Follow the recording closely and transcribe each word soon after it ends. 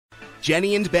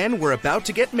Jenny and Ben were about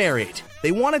to get married.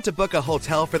 They wanted to book a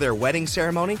hotel for their wedding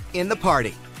ceremony in the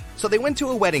party. So they went to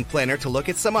a wedding planner to look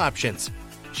at some options.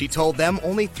 She told them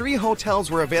only 3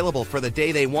 hotels were available for the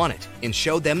day they wanted and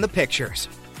showed them the pictures.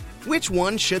 Which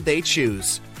one should they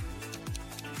choose?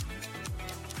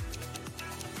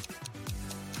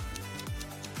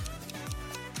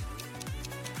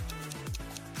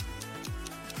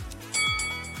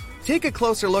 Take a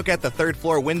closer look at the 3rd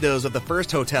floor windows of the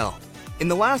first hotel. In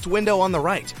the last window on the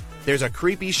right, there's a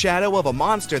creepy shadow of a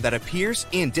monster that appears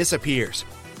and disappears.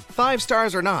 5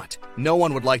 stars or not, no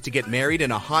one would like to get married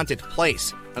in a haunted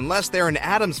place unless they're an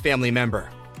Addams Family member.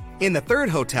 In the 3rd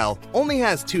hotel, only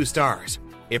has 2 stars.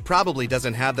 It probably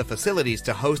doesn't have the facilities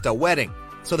to host a wedding,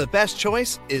 so the best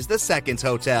choice is the 2nd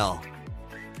hotel.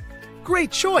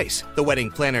 Great choice, the wedding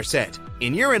planner said,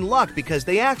 and you're in luck because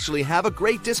they actually have a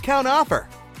great discount offer.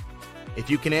 If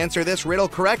you can answer this riddle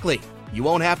correctly, you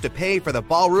won't have to pay for the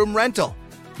ballroom rental.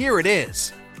 Here it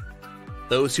is.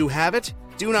 Those who have it,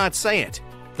 do not say it.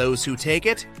 Those who take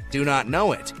it, do not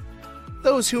know it.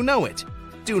 Those who know it,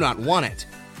 do not want it.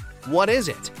 What is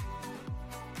it?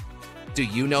 Do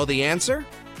you know the answer?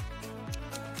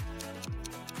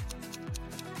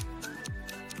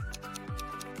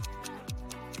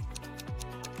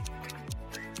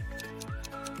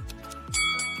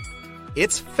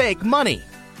 It's fake money.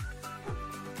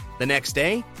 The next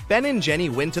day, Ben and Jenny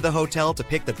went to the hotel to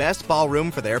pick the best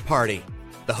ballroom for their party.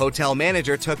 The hotel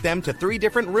manager took them to 3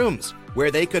 different rooms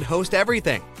where they could host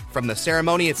everything, from the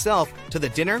ceremony itself to the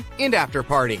dinner and after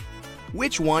party.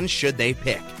 Which one should they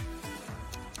pick?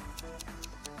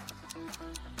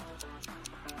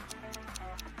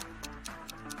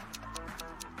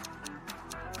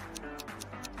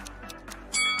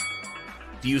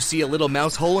 Do you see a little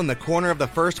mouse hole in the corner of the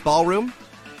first ballroom?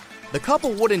 The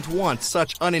couple wouldn't want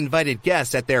such uninvited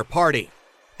guests at their party.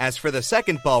 As for the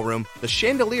 2nd ballroom, the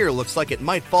chandelier looks like it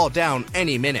might fall down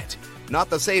any minute. Not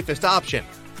the safest option,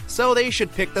 so they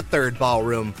should pick the 3rd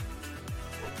ballroom.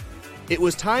 It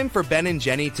was time for Ben and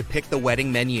Jenny to pick the wedding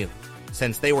menu.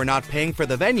 Since they were not paying for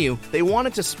the venue, they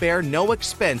wanted to spare no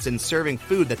expense in serving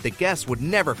food that the guests would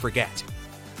never forget.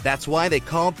 That's why they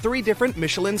called 3 different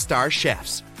Michelin star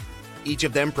chefs. Each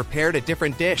of them prepared a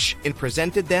different dish and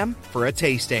presented them for a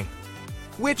tasting.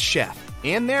 Which chef,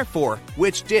 and therefore,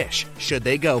 which dish should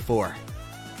they go for?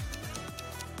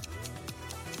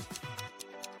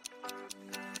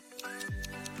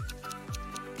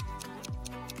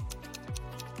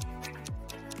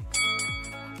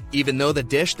 Even though the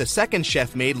dish the 2nd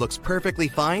chef made looks perfectly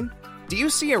fine, do you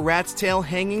see a rat's tail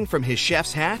hanging from his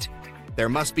chef's hat? There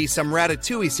must be some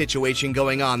ratatouille situation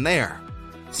going on there.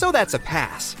 So that's a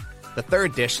pass. The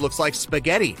 3rd dish looks like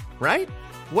spaghetti, right?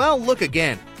 Well, look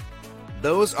again.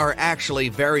 Those are actually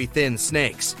very thin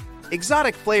snakes.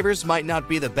 Exotic flavors might not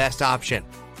be the best option,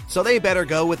 so they better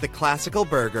go with the classical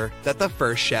burger that the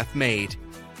first chef made.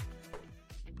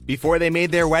 Before they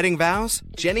made their wedding vows,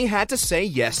 Jenny had to say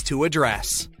yes to a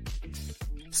dress.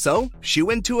 So, she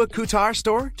went to a couture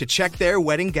store to check their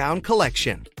wedding gown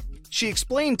collection. She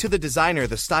explained to the designer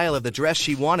the style of the dress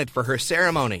she wanted for her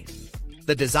ceremony.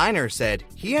 The designer said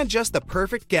he had just the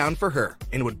perfect gown for her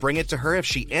and would bring it to her if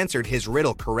she answered his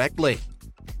riddle correctly.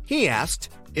 He asked,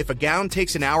 if a gown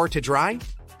takes an hour to dry,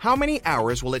 how many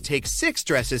hours will it take 6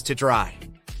 dresses to dry?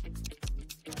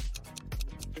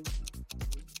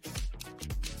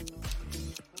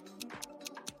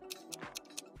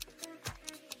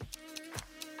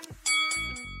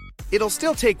 It'll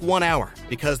still take 1 hour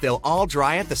because they'll all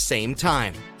dry at the same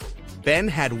time. Ben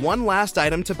had one last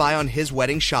item to buy on his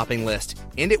wedding shopping list,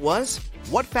 and it was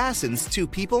what fastens 2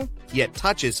 people yet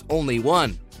touches only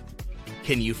 1.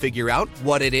 Can you figure out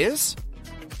what it is?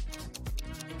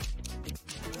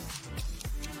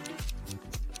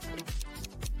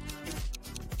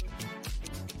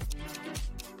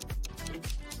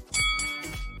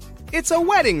 It's a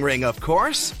wedding ring, of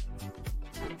course.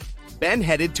 Ben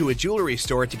headed to a jewelry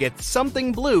store to get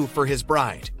something blue for his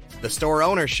bride. The store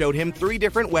owner showed him 3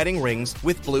 different wedding rings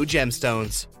with blue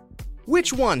gemstones.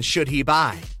 Which one should he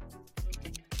buy?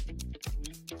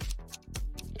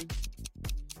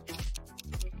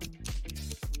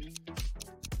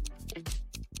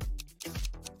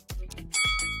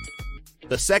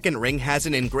 The 2nd ring has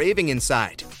an engraving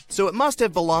inside, so it must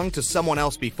have belonged to someone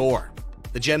else before.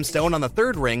 The gemstone on the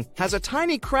 3rd ring has a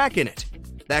tiny crack in it.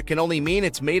 That can only mean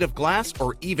it's made of glass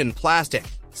or even plastic.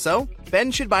 So,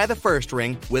 Ben should buy the 1st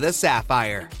ring with a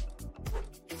sapphire.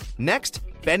 Next,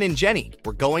 Ben and Jenny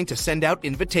were going to send out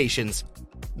invitations.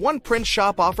 One print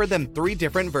shop offered them 3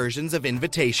 different versions of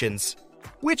invitations.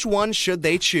 Which one should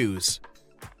they choose?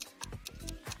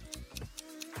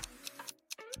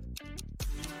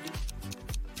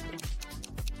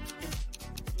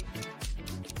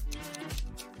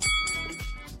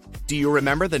 Do you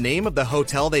remember the name of the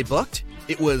hotel they booked?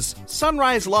 It was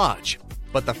Sunrise Lodge,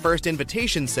 but the first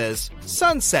invitation says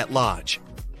Sunset Lodge.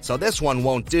 So this one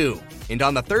won't do. And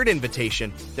on the third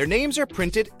invitation, their names are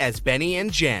printed as Benny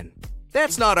and Jen.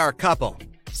 That's not our couple,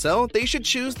 so they should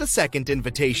choose the second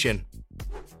invitation.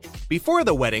 Before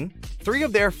the wedding, 3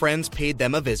 of their friends paid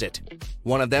them a visit.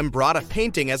 One of them brought a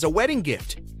painting as a wedding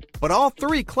gift, but all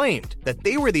 3 claimed that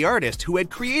they were the artist who had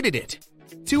created it.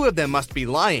 2 of them must be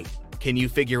lying. Can you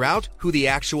figure out who the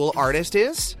actual artist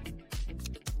is?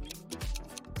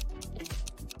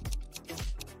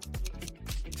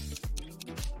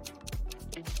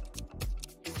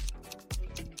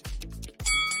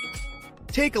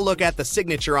 Take a look at the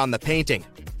signature on the painting.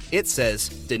 It says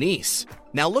Denise.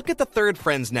 Now look at the third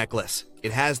friend's necklace.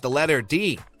 It has the letter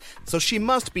D, so she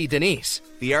must be Denise,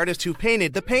 the artist who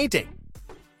painted the painting.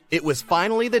 It was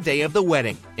finally the day of the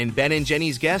wedding, and Ben and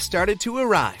Jenny's guests started to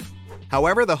arrive.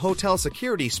 However, the hotel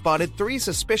security spotted 3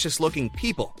 suspicious-looking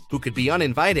people who could be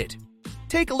uninvited.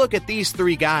 Take a look at these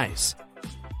 3 guys.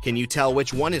 Can you tell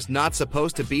which one is not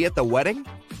supposed to be at the wedding?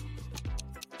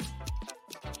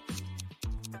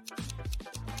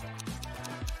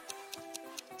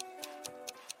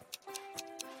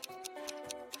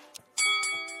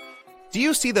 Do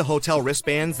you see the hotel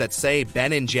wristbands that say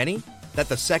Ben and Jenny that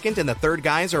the second and the third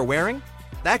guys are wearing?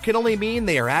 That can only mean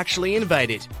they are actually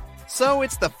invited. So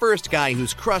it's the first guy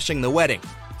who's crushing the wedding.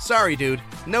 Sorry, dude,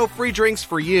 no free drinks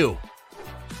for you.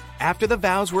 After the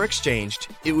vows were exchanged,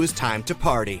 it was time to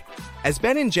party. As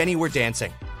Ben and Jenny were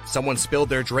dancing, someone spilled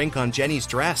their drink on Jenny's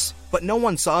dress, but no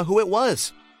one saw who it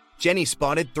was. Jenny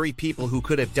spotted 3 people who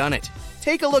could have done it.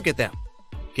 Take a look at them.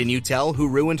 Can you tell who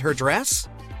ruined her dress?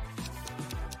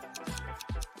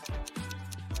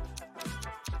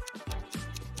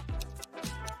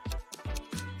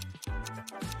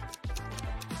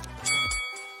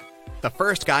 The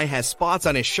first guy has spots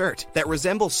on his shirt that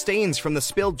resemble stains from the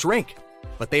spilled drink,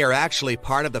 but they are actually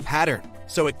part of the pattern,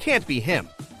 so it can't be him.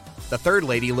 The third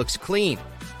lady looks clean,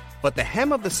 but the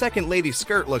hem of the second lady's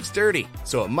skirt looks dirty,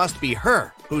 so it must be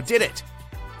her who did it.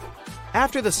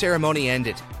 After the ceremony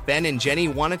ended, Ben and Jenny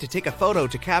wanted to take a photo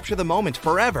to capture the moment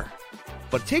forever.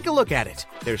 But take a look at it.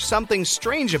 There's something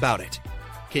strange about it.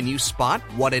 Can you spot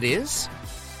what it is?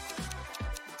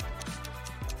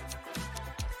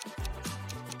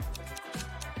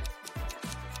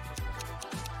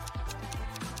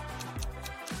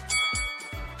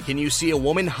 Can you see a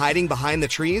woman hiding behind the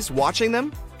trees watching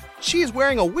them? She is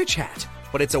wearing a witch hat,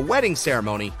 but it's a wedding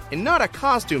ceremony and not a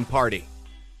costume party.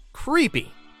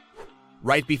 Creepy.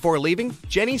 Right before leaving,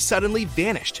 Jenny suddenly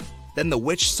vanished. Then the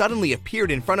witch suddenly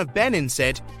appeared in front of Ben and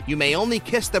said, "You may only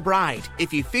kiss the bride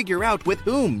if you figure out with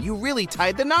whom you really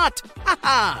tied the knot. Ha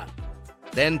ha!"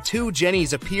 Then 2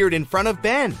 Jennys appeared in front of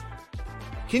Ben.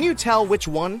 Can you tell which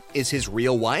one is his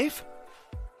real wife?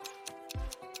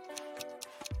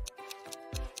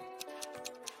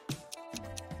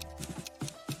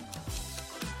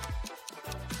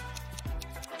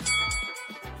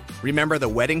 Remember the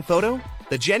wedding photo?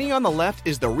 The Jenny on the left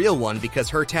is the real one because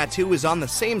her tattoo is on the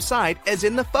same side as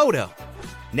in the photo.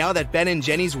 Now that Ben and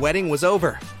Jenny's wedding was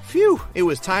over, phew, it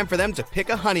was time for them to pick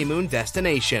a honeymoon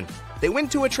destination. They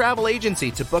went to a travel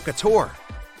agency to book a tour.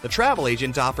 The travel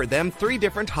agent offered them 3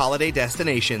 different holiday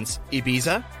destinations: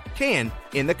 Ibiza, Cannes,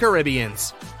 in the Caribbean.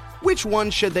 Which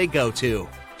one should they go to?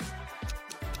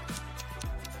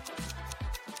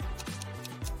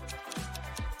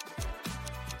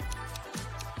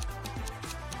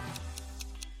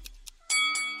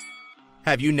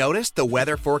 Have you noticed the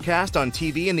weather forecast on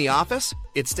TV in the office?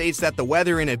 It states that the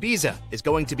weather in Ibiza is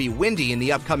going to be windy in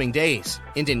the upcoming days,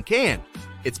 and in Cannes,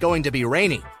 it's going to be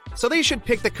rainy. So they should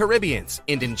pick the Caribbean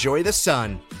and enjoy the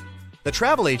sun. The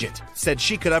travel agent said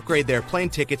she could upgrade their plane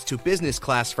tickets to business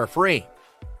class for free.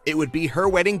 It would be her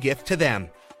wedding gift to them.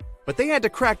 But they had to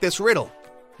crack this riddle.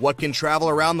 What can travel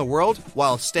around the world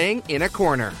while staying in a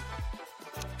corner?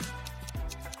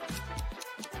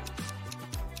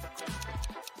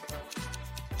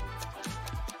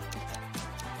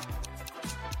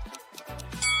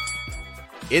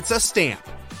 It's a stamp.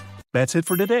 That's it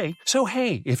for today. So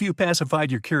hey, if you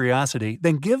pacified your curiosity,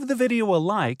 then give the video a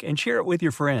like and share it with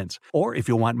your friends. Or if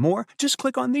you want more, just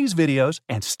click on these videos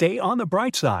and stay on the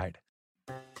bright side.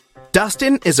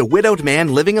 Dustin is a widowed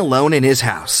man living alone in his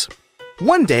house.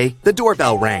 One day, the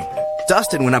doorbell rang.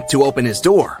 Dustin went up to open his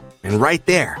door, and right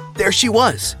there she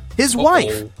was, his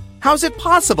wife. How's it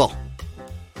possible?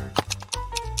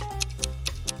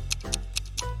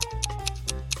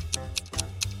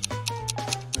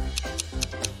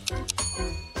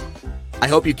 I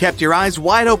hope you kept your eyes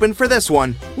wide open for this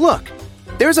one. Look,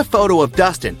 There's a photo of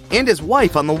Dustin and his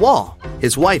wife on the wall.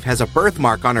 His wife has a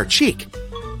birthmark on her cheek.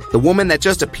 The woman that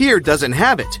just appeared doesn't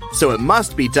have it, so it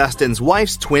must be Dustin's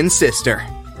wife's twin sister.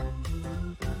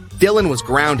 Dylan was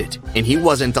grounded, and he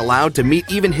wasn't allowed to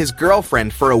meet even his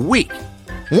girlfriend for a week.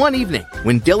 One evening,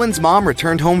 when Dylan's mom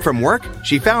returned home from work,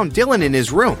 she found Dylan in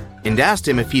his room and asked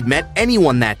him if he'd met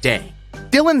anyone that day.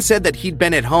 Dylan said that he'd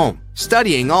been at home,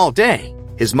 studying all day.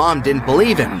 His mom didn't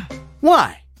believe him.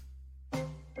 Why?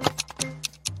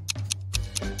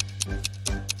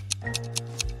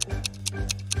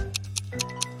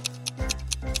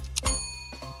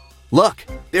 Look,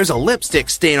 there's a lipstick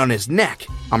stain on his neck.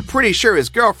 I'm pretty sure his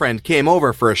girlfriend came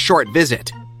over for a short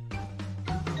visit.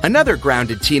 Another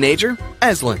grounded teenager,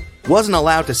 Eslyn, wasn't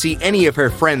allowed to see any of her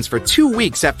friends for 2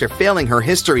 weeks after failing her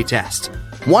history test.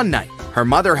 One night, her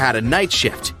mother had a night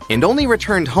shift and only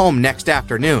returned home next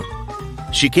afternoon.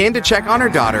 She came to check on her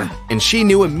daughter, and she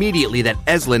knew immediately that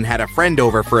Eslyn had a friend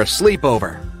over for a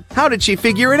sleepover. How did she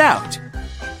figure it out?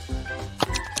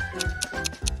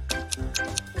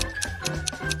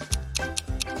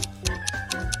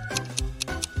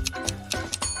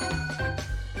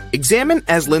 Examine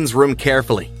Eslyn's room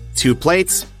carefully. 2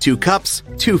 plates, 2 cups,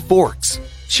 2 forks.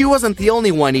 She wasn't the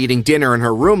only one eating dinner in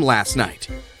her room last night,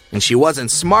 and she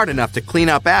wasn't smart enough to clean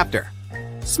up after.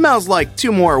 Smells like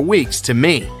 2 more weeks to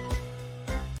me.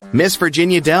 Miss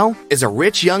Virginia Dell is a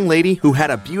rich young lady who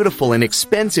had a beautiful and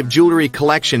expensive jewelry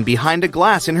collection behind a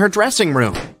glass in her dressing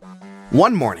room.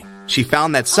 One morning, she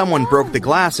found that someone broke the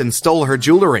glass and stole her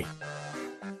jewelry.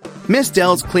 Miss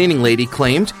Dell's cleaning lady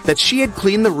claimed that she had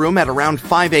cleaned the room at around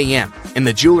 5 a.m. and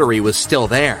the jewelry was still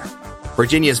there.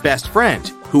 Virginia's best friend,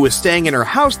 who was staying in her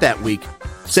house that week,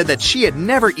 said that she had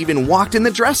never even walked in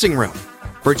the dressing room.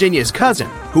 Virginia's cousin,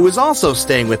 who was also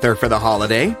staying with her for the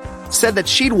holiday, said that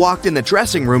she'd walked in the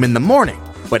dressing room in the morning,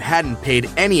 but hadn't paid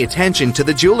any attention to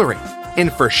the jewelry,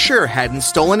 and for sure hadn't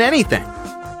stolen anything.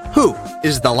 Who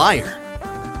is the liar?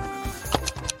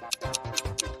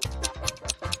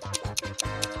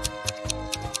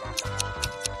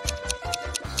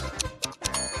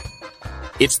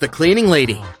 It's the cleaning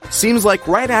lady. Seems like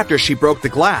right after she broke the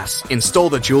glass and stole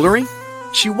the jewelry,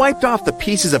 she wiped off the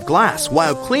pieces of glass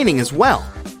while cleaning as well,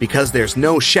 because there's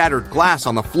no shattered glass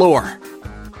on the floor.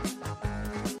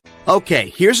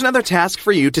 Okay, here's another task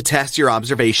for you to test your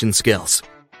observation skills.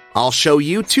 I'll show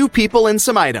you 2 people and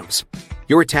some items.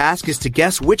 Your task is to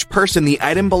guess which person the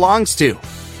item belongs to.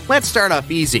 Let's start off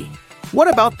easy. What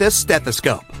about this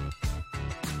stethoscope?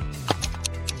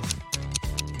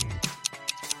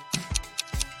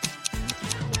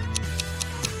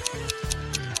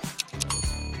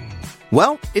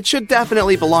 Well, it should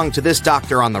definitely belong to this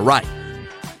doctor on the right.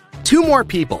 2 more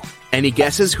people. Any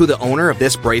guesses who the owner of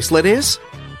this bracelet is?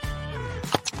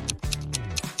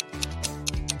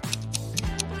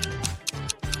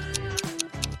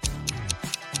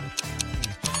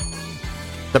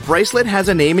 The bracelet has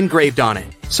a name engraved on it,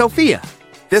 Sophia.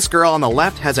 This girl on the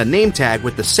left has a name tag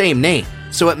with the same name,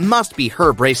 so it must be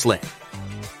her bracelet.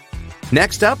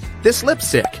 Next up, this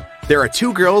lipstick. There are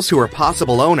 2 girls who are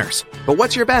possible owners, but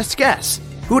what's your best guess?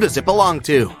 Who does it belong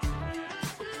to?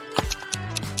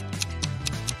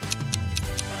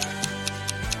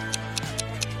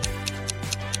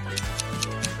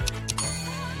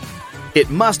 It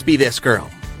must be this girl.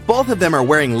 Both of them are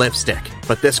wearing lipstick,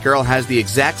 but this girl has the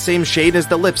exact same shade as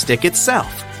the lipstick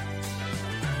itself.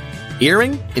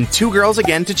 Earring and 2 girls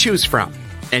again to choose from.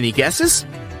 Any guesses?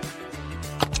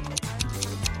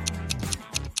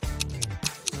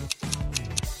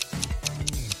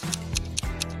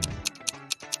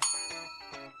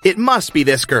 It must be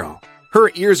this girl. Her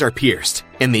ears are pierced,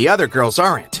 and the other girls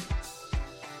aren't.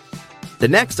 The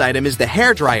next item is the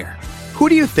hairdryer. Who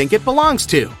do you think it belongs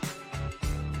to?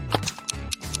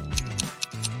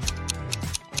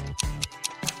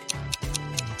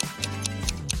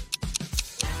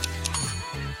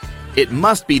 It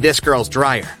must be this girl's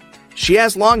dryer. She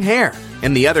has long hair,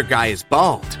 and the other guy is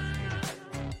bald.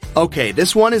 Okay,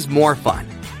 this one is more fun.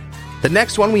 The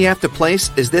next one we have to place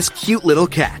is this cute little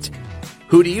cat.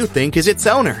 Who do you think is its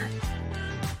owner?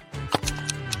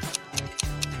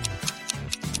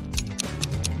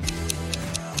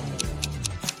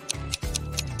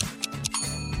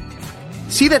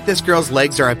 See that this girl's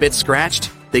legs are a bit scratched?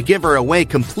 They give her away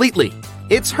completely.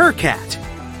 It's her cat.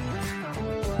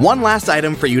 One last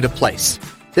item for you to place.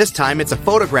 This time it's a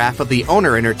photograph of the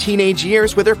owner in her teenage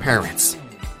years with her parents.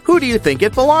 Who do you think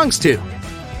it belongs to?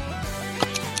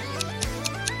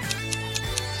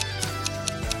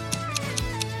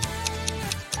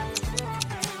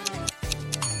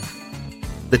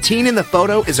 The teen in the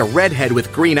photo is a redhead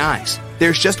with green eyes.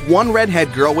 There's just one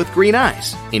redhead girl with green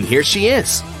eyes, and here she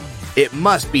is. It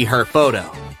must be her photo.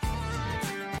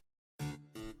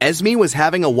 Esme was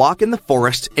having a walk in the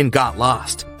forest and got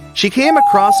lost. She came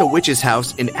across a witch's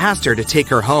house and asked her to take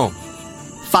her home.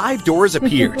 5 doors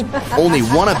appeared. Only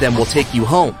one of them will take you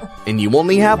home, and you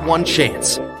only have one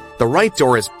chance. The right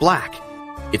door is black.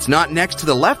 It's not next to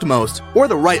the leftmost or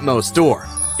the rightmost door.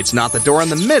 It's not the door in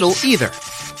the middle either.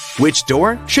 Which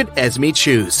door should Esme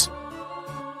choose?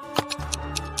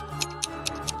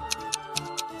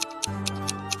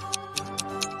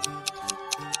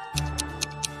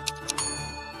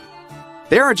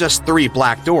 There are just 3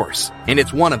 black doors, and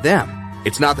it's one of them.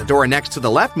 It's not the door next to the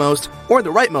leftmost or the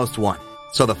rightmost one,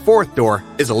 so the 4th door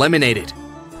is eliminated.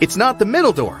 It's not the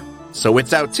middle door, so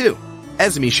it's out too.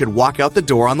 Esme should walk out the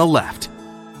door on the left.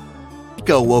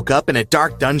 Eiko woke up in a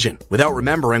dark dungeon without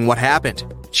remembering what happened.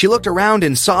 She looked around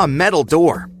and saw a metal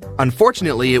door.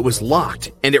 Unfortunately, it was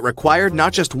locked, and it required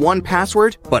not just 1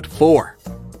 password, but 4.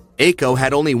 Eiko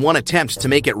had only 1 attempt to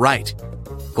make it right.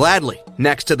 Gladly,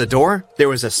 next to the door, there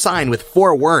was a sign with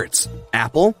 4 words: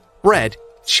 apple, bread,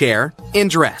 chair, and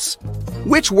dress.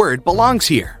 Which word belongs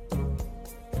here?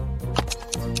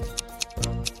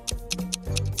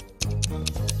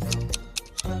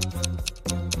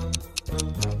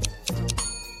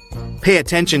 Pay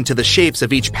attention to the shapes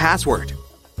of each password.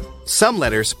 Some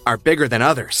letters are bigger than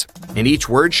others, and each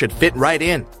word should fit right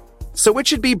in. So it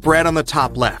should be bread on the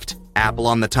top left, apple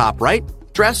on the top right,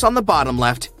 dress on the bottom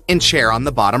left, and chair on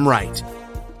the bottom right.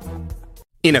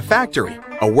 In a factory,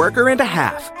 a worker and a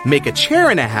half make a chair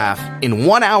and a half in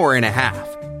 1 hour and a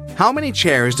half. How many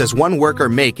chairs does one worker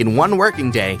make in 1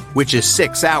 working day, which is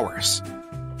 6 hours?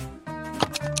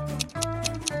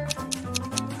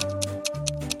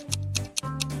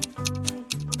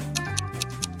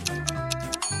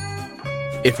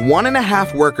 If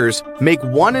 1.5 workers make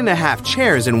 1.5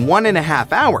 chairs in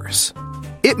 1.5 hours,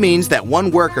 it means that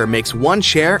one worker makes 1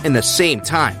 chair in the same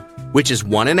time, which is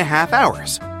 1.5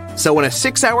 hours. So in a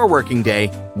 6-hour working day,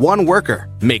 one worker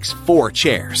makes 4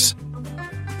 chairs.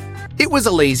 It was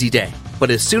a lazy day, but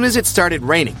as soon as it started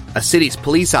raining, a city's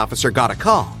police officer got a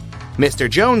call. Mr.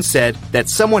 Jones said that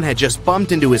someone had just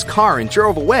bumped into his car and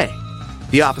drove away.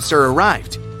 The officer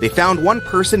arrived. They found one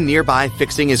person nearby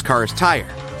fixing his car's tire.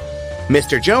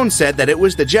 Mr. Jones said that it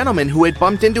was the gentleman who had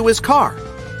bumped into his car.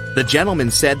 The gentleman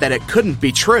said that it couldn't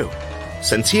be true,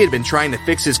 since he had been trying to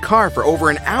fix his car for over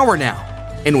an hour now,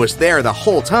 and was there the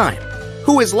whole time.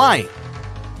 Who is lying?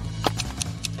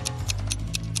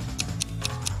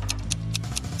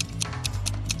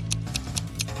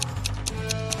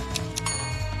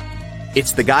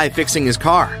 It's the guy fixing his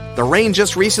car. The rain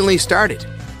just recently started.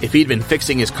 If he'd been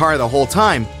fixing his car the whole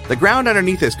time, the ground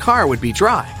underneath his car would be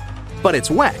dry. But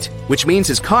it's wet, which means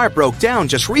his car broke down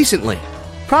just recently,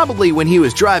 probably when he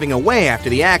was driving away after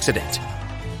the accident.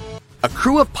 A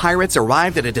crew of pirates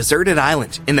arrived at a deserted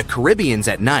island in the Caribbean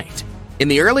at night. In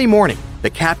the early morning,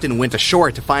 the captain went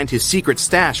ashore to find his secret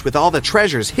stash with all the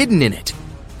treasures hidden in it.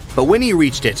 But when he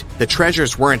reached it, the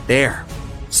treasures weren't there.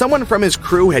 Someone from his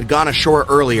crew had gone ashore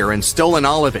earlier and stolen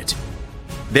all of it.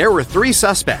 There were 3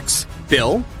 suspects: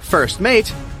 Bill, first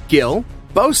mate, Gil,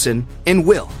 bosun, and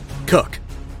Will, cook.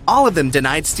 All of them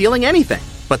denied stealing anything,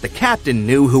 but the captain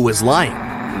knew who was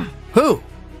lying. Who?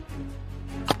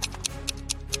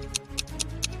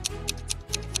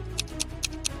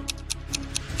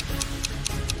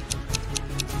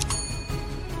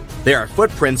 There are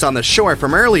footprints on the shore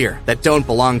from earlier that don't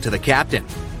belong to the captain.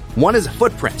 One is a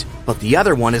footprint, but the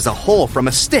other one is a hole from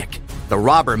a stick. The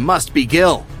robber must be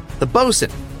Gil, the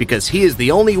bosun, because he is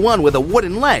the only one with a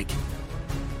wooden leg.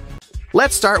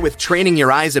 Let's start with training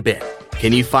your eyes a bit.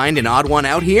 Can you find an odd one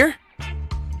out here?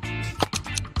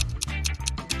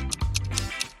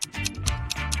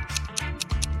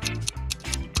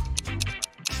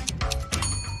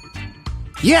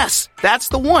 Yes, that's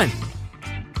the one.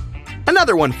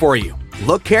 Another one for you.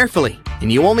 Look carefully,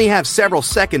 and you only have several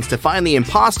seconds to find the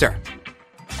imposter.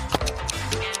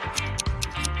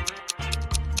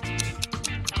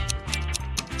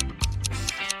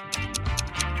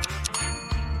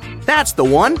 That's the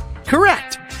one.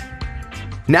 Correct.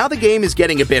 Now the game is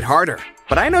getting a bit harder,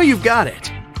 but I know you've got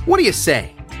it. What do you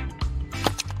say?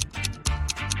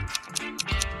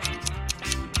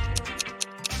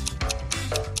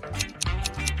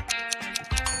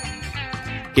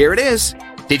 Here it is.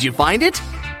 Did you find it?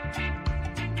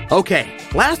 Okay,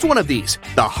 last one of these,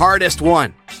 the hardest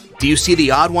one. Do you see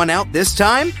the odd one out this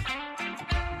time?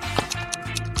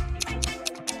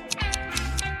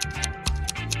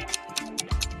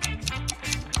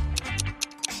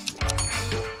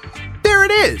 There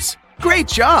it is! Great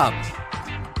job!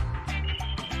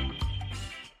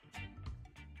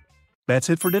 That's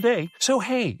it for today. So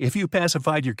hey, if you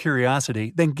pacified your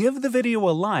curiosity, then give the video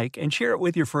a like and share it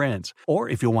with your friends. Or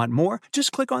if you want more,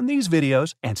 just click on these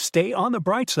videos and stay on the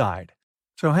bright side.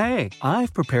 So hey,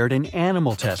 I've prepared an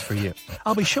animal test for you.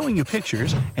 I'll be showing you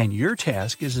pictures, and your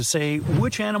task is to say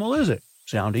which animal is it.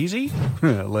 Sound easy?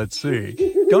 Let's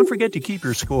see. Don't forget to keep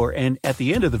your score, and at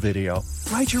the end of the video,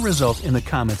 write your results in the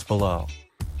comments below.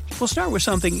 We'll start with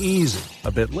something easy.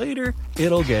 A bit later,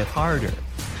 it'll get harder.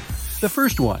 The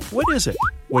first one, what is it?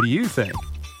 What do you think?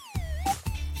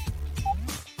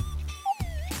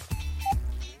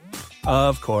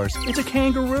 Of course, it's a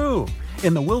kangaroo.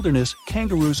 In the wilderness,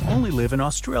 kangaroos only live in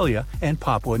Australia and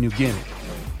Papua New Guinea.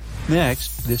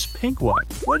 Next, this pink one.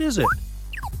 What is it?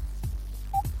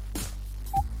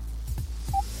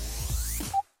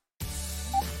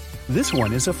 This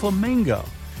one is a flamingo.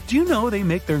 Do you know they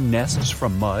make their nests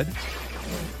from mud?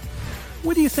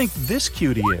 What do you think this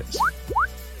cutie is?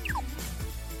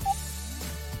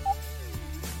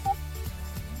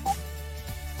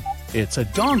 It's a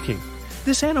donkey.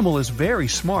 This animal is very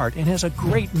smart and has a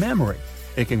great memory.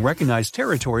 It can recognize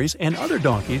territories and other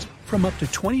donkeys from up to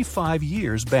 25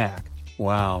 years back.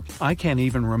 Wow, I can't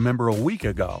even remember a week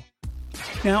ago.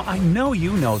 Now, I know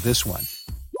you know this one.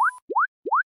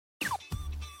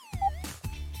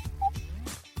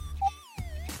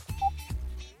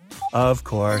 Of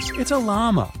course, it's a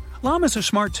llama. Llamas are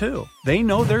smart too. They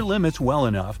know their limits well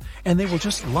enough, and they will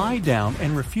just lie down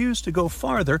and refuse to go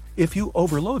farther if you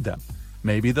overload them.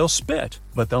 Maybe they'll spit,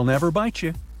 but they'll never bite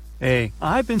you. Hey,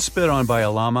 I've been spit on by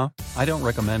a llama. I don't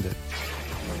recommend it.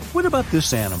 What about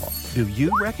this animal? Do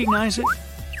you recognize it?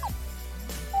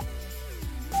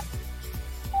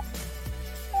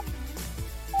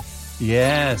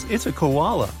 Yes, it's a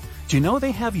koala. Do you know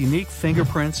they have unique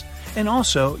fingerprints and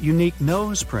also unique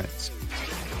nose prints?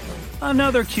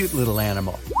 Another cute little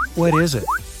animal. What is it?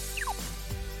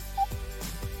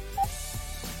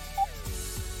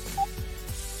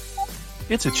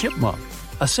 It's a chipmunk.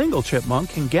 A single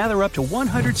chipmunk can gather up to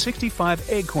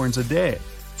 165 acorns a day.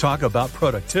 Talk about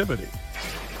productivity.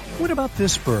 What about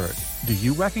this bird? Do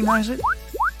you recognize it?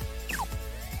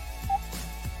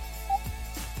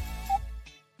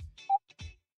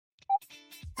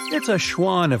 It's a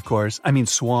swan, of course.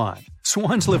 Swan.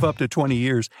 Swans live up to 20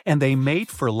 years, and they mate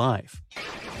for life.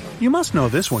 You must know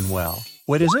this one well.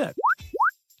 What is it?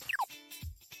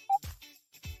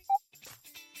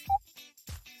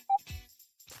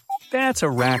 That's a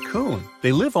raccoon.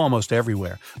 They live almost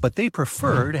everywhere, but they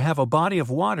prefer to have a body of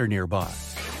water nearby.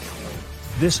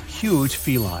 This huge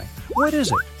feline, what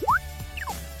is it?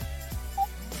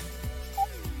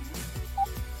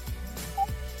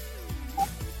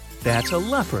 That's a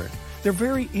leopard. They're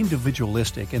very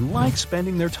individualistic and like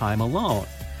spending their time alone.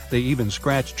 They even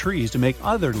scratch trees to make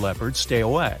other leopards stay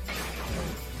away.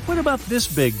 What about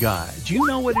this big guy? Do you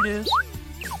know what it is?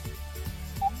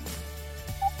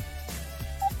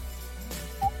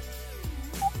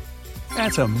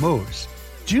 That's a moose.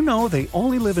 Do you know they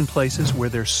only live in places where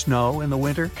there's snow in the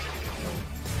winter?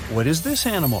 What is this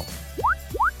animal?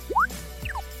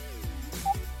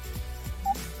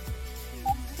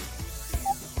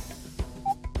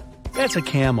 That's a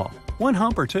camel. One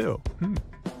hump or two.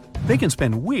 They can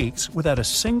spend weeks without a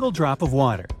single drop of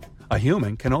water. A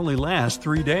human can only last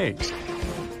 3 days.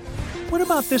 What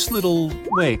about this little...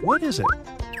 Wait, what is it?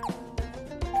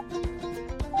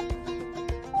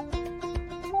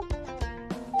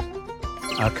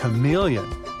 A chameleon.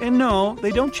 And no,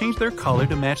 they don't change their color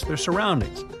to match their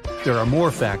surroundings. There are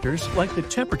more factors, like the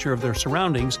temperature of their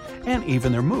surroundings and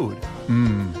even their mood.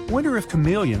 Wonder if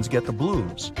chameleons get the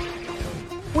blues.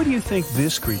 What do you think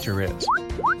this creature is?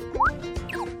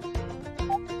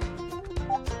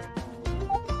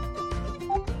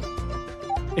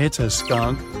 It's a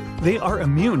skunk. They are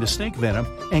immune to snake venom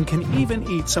and can even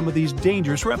eat some of these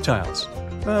dangerous reptiles.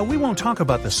 We won't talk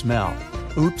about the smell.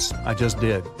 Oops, I just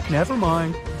did. Never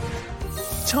mind.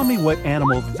 Tell me what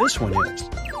animal this one is.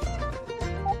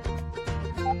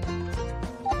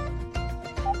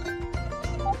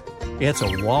 It's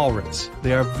a walrus.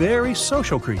 They are very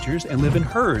social creatures and live in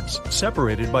herds,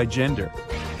 separated by gender.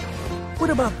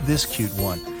 What about this cute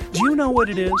one? Do you know what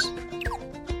it is?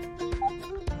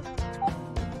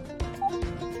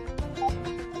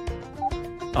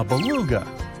 A beluga.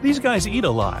 These guys eat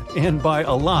a lot, and by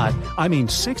a lot, I mean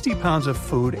 60 pounds of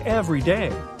food every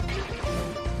day.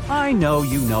 I know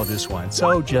you know this one,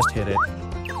 so just hit it.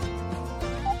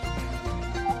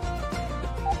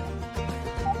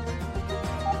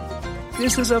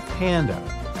 This is a panda.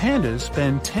 Pandas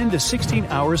spend 10 to 16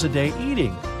 hours a day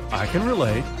eating. I can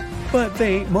relate, but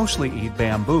they mostly eat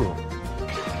bamboo.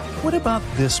 What about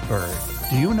this bird?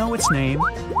 Do you know its name?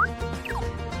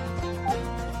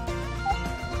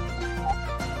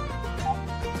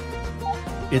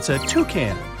 It's a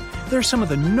toucan. They're some of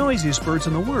the noisiest birds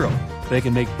in the world. They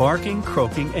can make barking,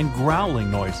 croaking, and growling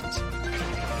noises.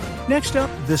 Next up,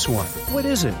 this one. What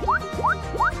is it?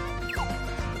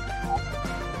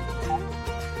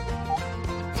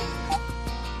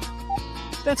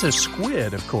 That's a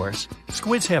squid, of course.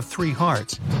 Squids have 3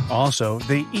 hearts. Also,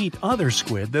 they eat other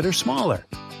squid that are smaller.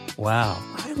 Wow,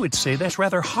 I would say that's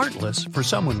rather heartless for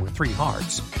someone with 3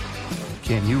 hearts.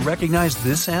 Can you recognize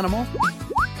this animal?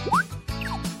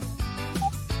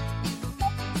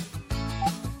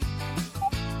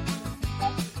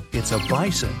 It's a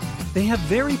bison. They have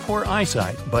very poor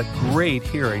eyesight, but great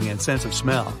hearing and sense of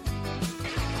smell.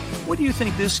 What do you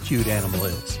think this cute animal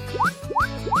is?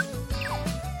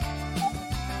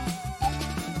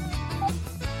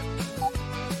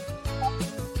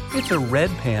 It's a red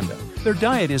panda. Their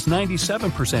diet is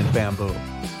 97% bamboo.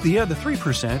 The other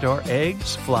 3% are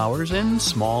eggs, flowers, and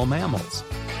small mammals.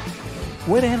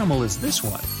 What animal is this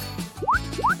one?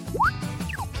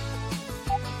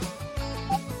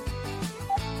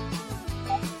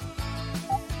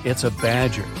 It's a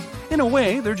badger. In a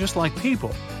way, they're just like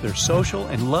people. They're social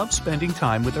and love spending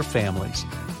time with their families.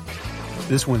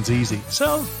 This one's easy,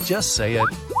 so just say it.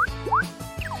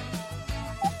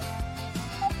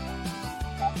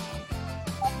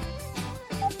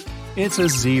 It's a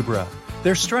zebra.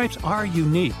 Their stripes are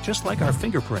unique, just like our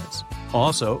fingerprints.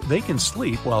 Also, they can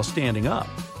sleep while standing up.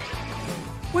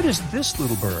 What is this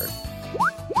little bird?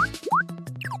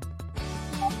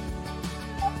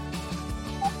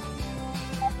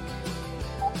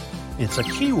 It's a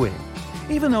kiwi.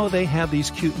 Even though they have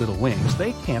these cute little wings,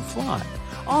 they can't fly.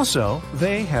 Also,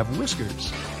 they have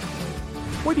whiskers.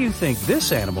 What do you think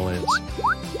this animal is?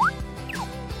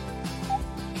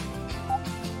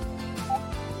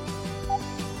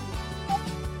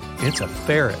 It's a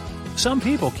ferret. Some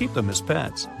people keep them as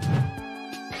pets.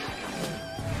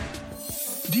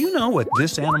 Do you know what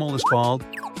this animal is called?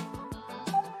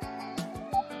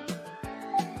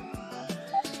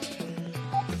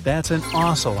 That's an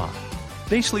ocelot.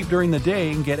 They sleep during the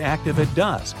day and get active at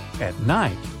dusk, at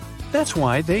night. That's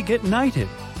why they get knighted.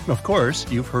 Of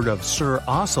course, you've heard of Sir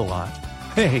Ocelot.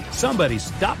 Hey, somebody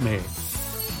stop me.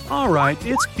 All right,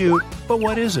 it's cute, but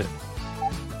what is it?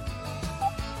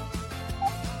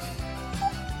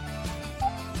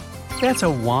 That's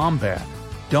a wombat.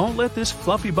 Don't let this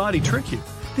fluffy body trick you.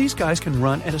 These guys can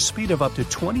run at a speed of up to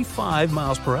 25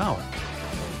 miles per hour.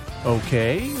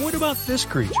 Okay, what about this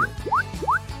creature?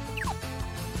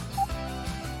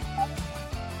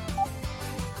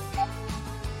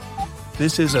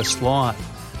 This is a sloth.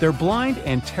 They're blind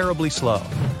and terribly slow,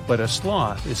 but a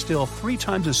sloth is still 3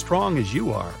 times as strong as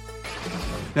you are.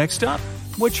 Next up,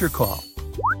 what's your call?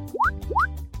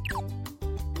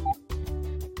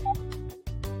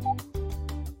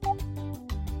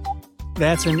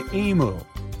 That's an emu.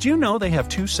 Do you know they have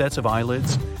 2 sets of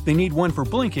eyelids? They need one for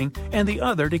blinking and the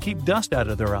other to keep dust out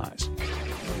of their eyes.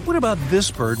 What about this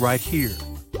bird right here?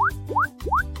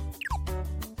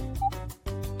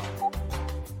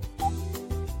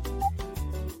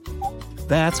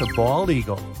 That's a bald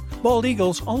eagle. Bald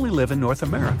eagles only live in North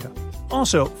America.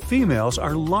 Also, females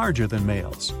are larger than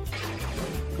males.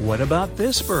 What about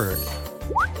this bird?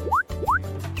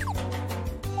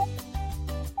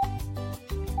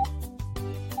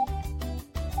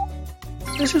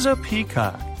 This is a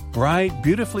peacock. Bright,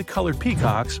 beautifully colored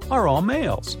peacocks are all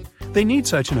males. They need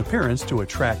such an appearance to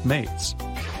attract mates.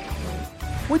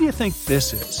 What do you think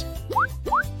this is?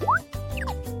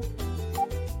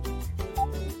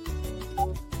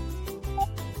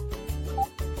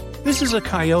 This is a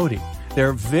coyote.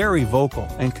 They're very vocal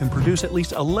and can produce at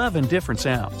least 11 different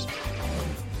sounds.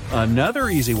 Another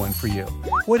easy one for you.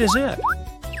 What is it?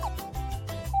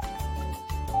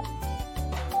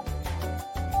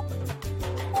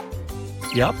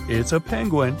 Yep, it's a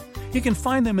penguin. You can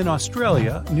find them in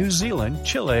Australia, New Zealand,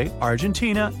 Chile,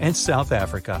 Argentina, and South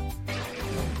Africa.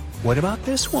 What about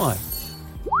this one?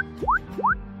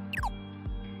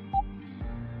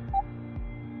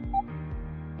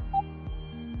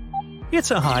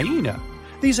 It's a hyena.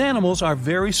 These animals are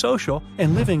very social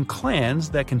and live in clans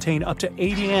that contain up to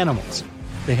 80 animals.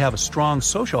 They have a strong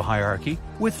social hierarchy,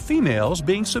 with females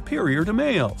being superior to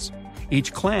males.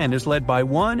 Each clan is led by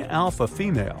one alpha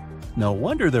female. No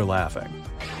wonder they're laughing.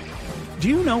 Do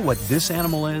you know what this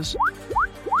animal is?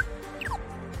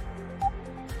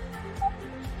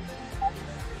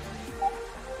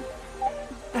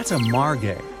 That's a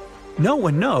margay. No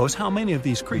one knows how many of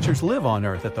these creatures live on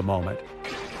Earth at the moment.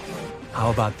 How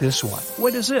about this one?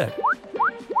 What is it?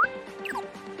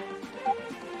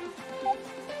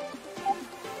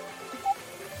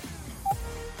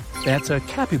 That's a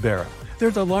capybara.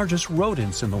 They're the largest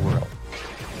rodents in the world.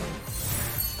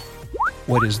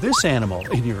 What is this animal,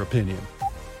 in your opinion?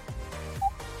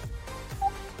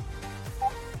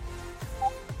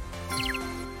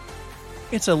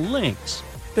 It's a lynx.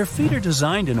 Their feet are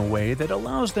designed in a way that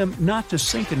allows them not to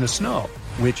sink in the snow,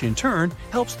 which in turn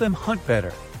helps them hunt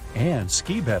better and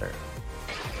ski better.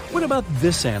 What about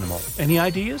this animal? Any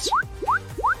ideas?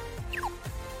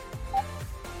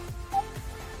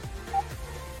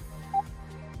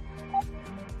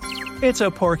 It's a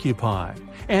porcupine,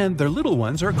 and their little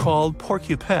ones are called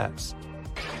porcupets.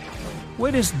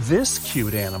 What is this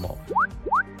cute animal?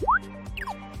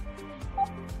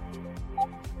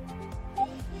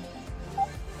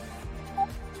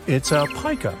 It's a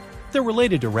pika. They're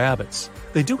related to rabbits.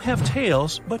 They do have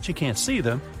tails, but you can't see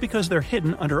them because they're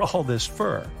hidden under all this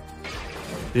fur.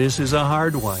 This is a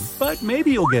hard one, but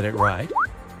maybe you'll get it right.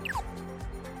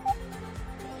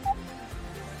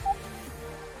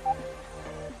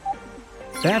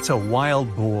 That's a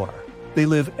wild boar. They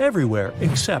live everywhere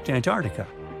except Antarctica.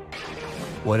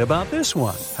 What about this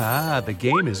one? The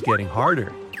game is getting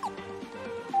harder.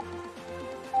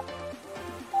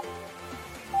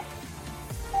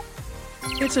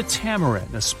 It's a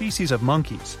tamarin, a species of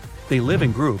monkeys. They live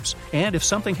in groups, and if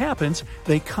something happens,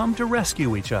 they come to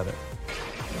rescue each other.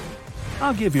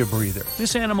 I'll give you a breather.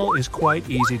 This animal is quite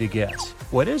easy to guess.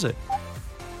 What is it?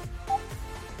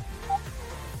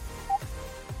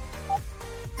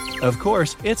 Of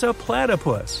course, it's a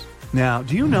platypus. Now,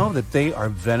 do you know that they are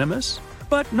venomous?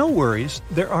 But no worries,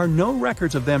 there are no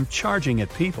records of them charging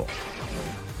at people.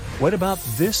 What about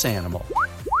this animal?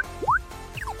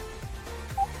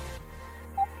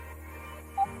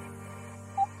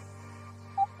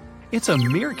 It's a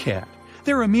meerkat.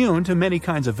 They're immune to many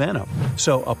kinds of venom,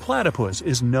 so a platypus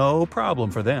is no problem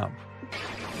for them.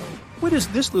 What is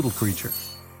this little creature?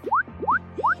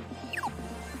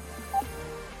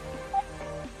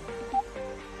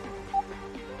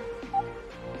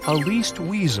 A least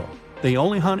weasel. They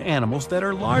only hunt animals that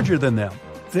are larger than them.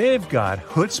 They've got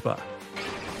chutzpah.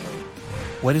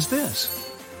 What is this?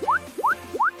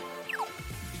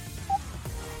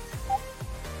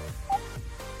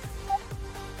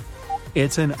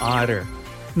 It's an otter.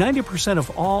 90%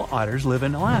 of all otters live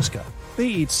in Alaska. They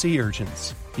eat sea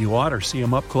urchins. You ought to see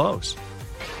them up close.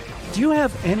 Do you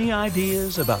have any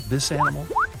ideas about this animal?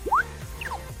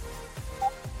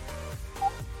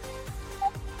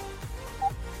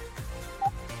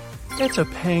 It's a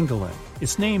pangolin.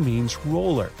 Its name means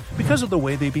roller because of the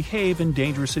way they behave in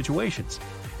dangerous situations.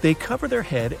 They cover their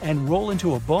head and roll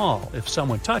into a ball if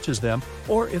someone touches them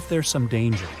or if there's some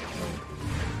danger.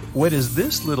 What is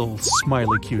this little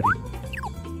smiley cutie?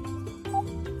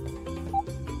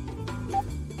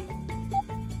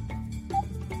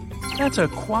 That's a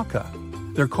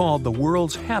quokka. They're called the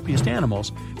world's happiest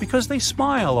animals because they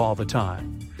smile all the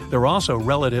time. They're also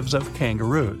relatives of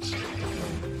kangaroos.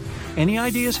 Any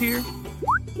ideas here?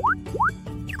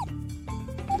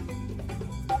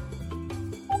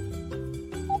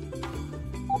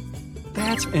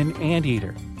 That's an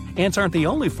anteater. Ants aren't the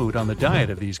only food on the diet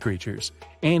of these creatures.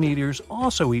 Anteaters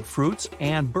also eat fruits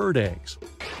and bird eggs.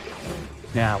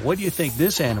 Now, what do you think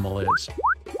this animal is?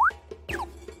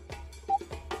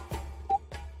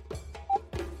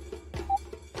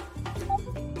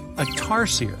 A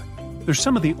tarsier. They're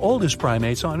some of the oldest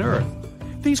primates on Earth.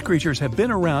 These creatures have been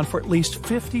around for at least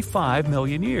 55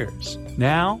 million years.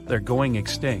 Now, they're going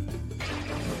extinct.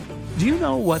 Do you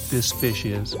know what this fish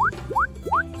is?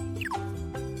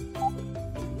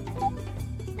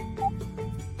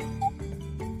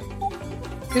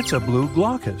 It's a blue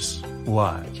glaucus.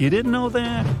 What, you didn't know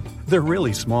that? They're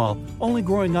really small, only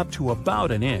growing up to about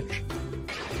an inch.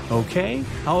 Okay,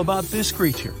 how about this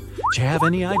creature? Do you have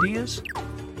any ideas?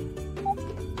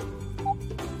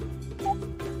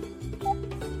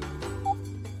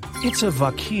 It's a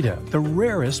vaquita, the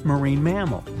rarest marine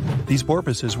mammal. These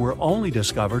porpoises were only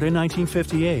discovered in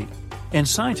 1958, and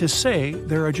scientists say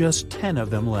there are just 10 of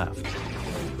them left.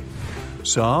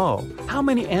 So, how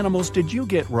many animals did you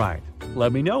get right?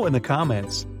 Let me know in the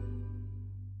comments.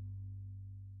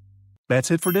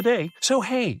 That's it for today. So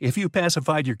hey, if you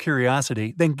pacified your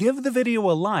curiosity, then give the video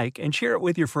a like and share it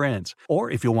with your friends.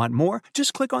 Or if you want more,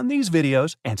 just click on these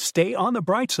videos and stay on the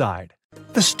bright side.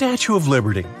 The Statue of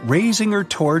Liberty, raising her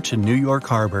torch in New York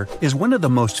Harbor, is one of the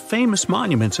most famous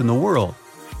monuments in the world.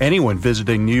 Anyone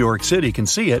visiting New York City can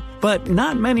see it, but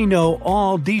not many know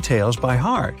all details by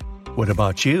heart. What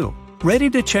about you? Ready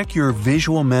to check your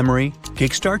visual memory,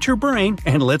 kickstart your brain,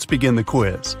 and let's begin the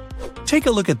quiz. Take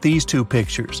a look at these two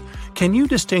pictures. Can you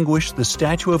distinguish the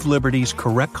Statue of Liberty's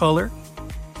correct color?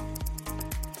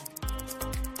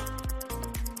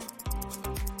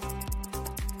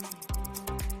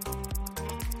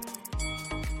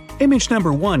 Image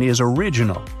number 1 is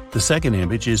original. The second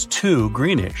image is too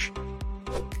greenish.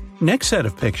 Next set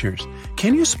of pictures.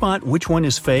 Can you spot which one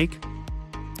is fake?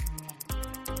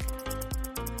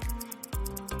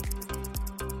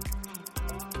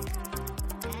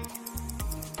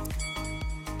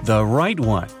 The right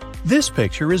one. This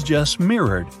picture is just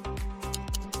mirrored.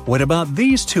 What about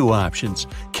these two options?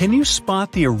 Can you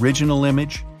spot the original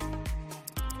image?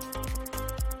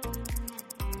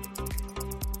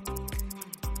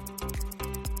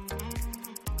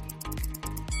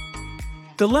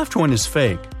 The left one is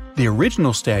fake. The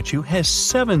original statue has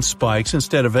 7 spikes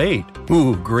instead of 8.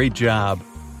 Ooh, great job!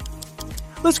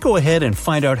 Let's go ahead and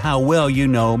find out how well you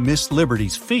know Miss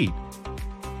Liberty's feet.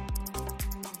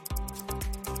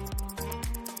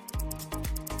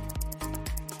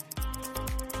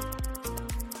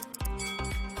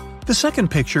 The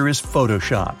second picture is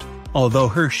photoshopped. Although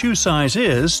her shoe size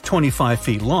is 25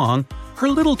 feet long, her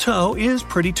little toe is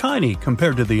pretty tiny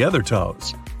compared to the other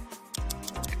toes.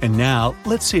 And now,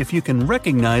 let's see if you can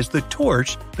recognize the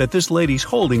torch that this lady's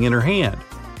holding in her hand.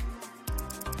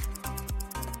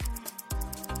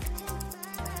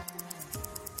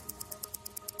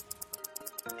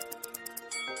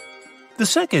 The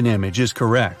second image is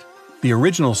correct. The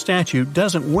original statue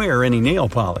doesn't wear any nail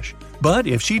polish. But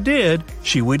if she did,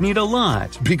 she would need a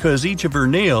lot because each of her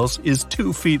nails is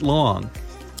 2 feet long.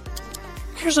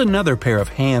 Here's another pair of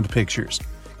hand pictures.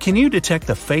 Can you detect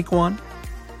the fake one?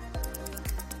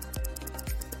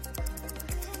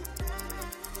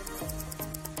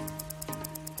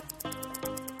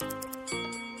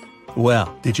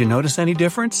 Well, did you notice any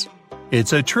difference?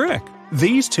 It's a trick.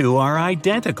 These two are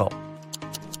identical.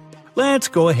 Let's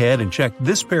go ahead and check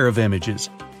this pair of images.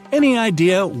 Any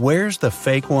idea where's the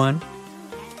fake one?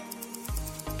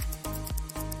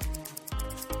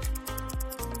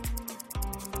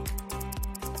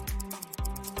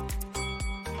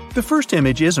 The first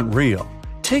image isn't real.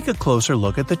 Take a closer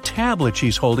look at the tablet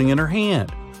she's holding in her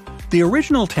hand. The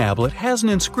original tablet has an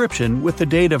inscription with the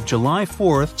date of July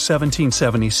 4,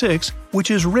 1776, which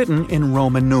is written in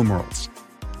Roman numerals.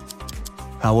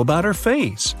 How about her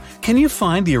face? Can you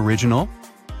find the original?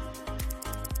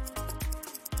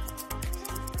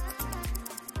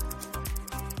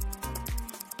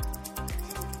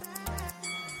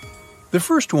 The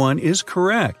first one is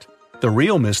correct. The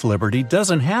real Miss Liberty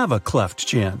doesn't have a cleft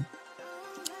chin.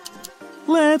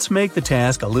 Let's make the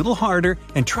task a little harder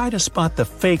and try to spot the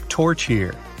fake torch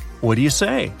here. What do you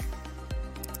say?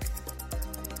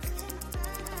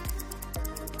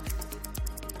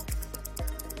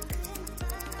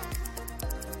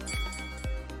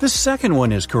 The second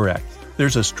one is correct.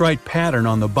 There's a striped pattern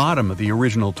on the bottom of the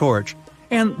original torch,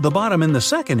 and the bottom in the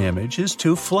second image is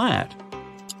too flat.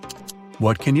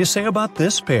 What can you say about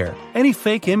this pair? Any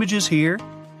fake images here?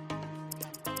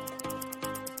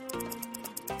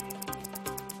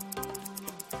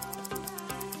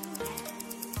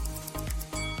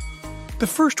 The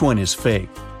first one is fake.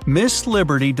 Miss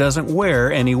Liberty doesn't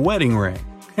wear any wedding ring.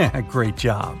 Great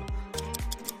job.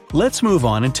 Let's move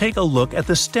on and take a look at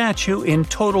the statue in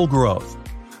total growth.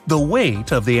 The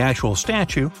weight of the actual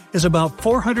statue is about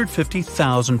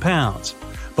 450,000 pounds.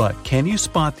 But can you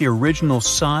spot the original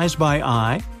size by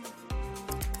eye?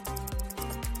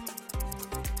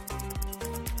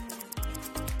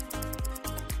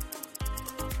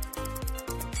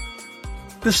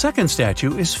 The second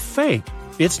statue is fake.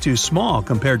 It's too small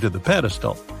compared to the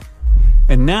pedestal.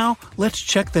 And now, let's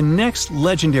check the next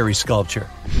legendary sculpture.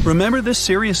 Remember this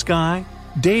serious guy?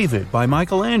 David by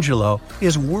Michelangelo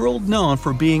is world known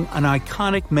for being an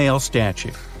iconic male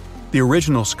statue. The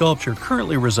original sculpture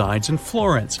currently resides in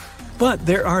Florence, but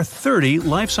there are 30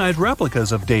 life-size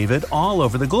replicas of David all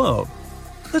over the globe.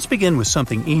 Let's begin with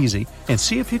something easy and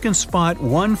see if you can spot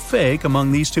one fake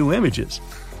among these two images.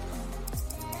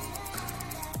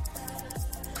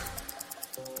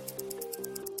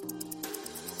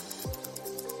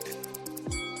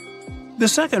 The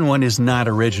second one is not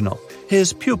original.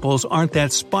 His pupils aren't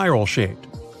that spiral-shaped.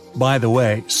 By the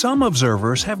way, some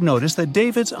observers have noticed that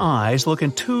David's eyes look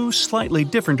in two slightly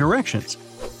different directions.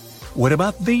 What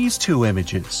about these two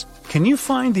images? Can you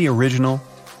find the original?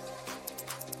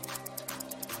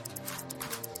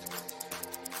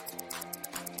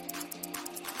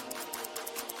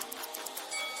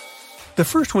 The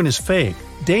first one is fake.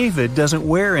 David doesn't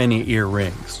wear any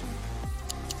earrings.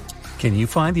 Can you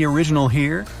find the original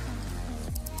here?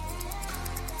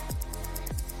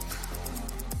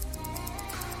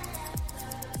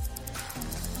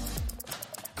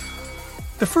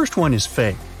 The first one is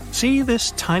fake. See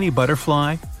this tiny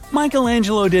butterfly?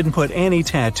 Michelangelo didn't put any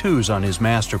tattoos on his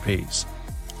masterpiece.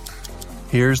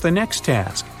 Here's the next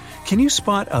task. Can you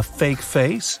spot a fake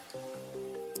face?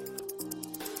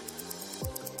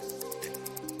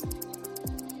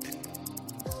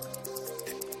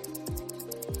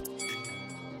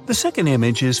 The second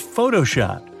image is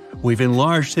photoshopped. We've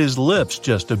enlarged his lips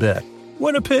just a bit.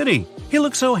 What a pity! He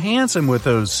looks so handsome with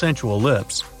those sensual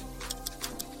lips.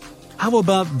 How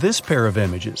about this pair of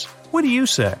images? What do you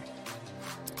say?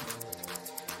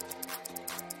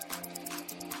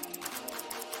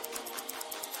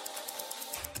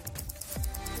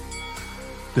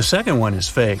 The second one is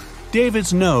fake.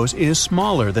 David's nose is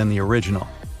smaller than the original.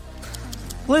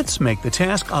 Let's make the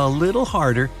task a little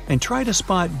harder and try to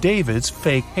spot David's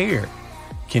fake hair.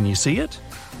 Can you see it?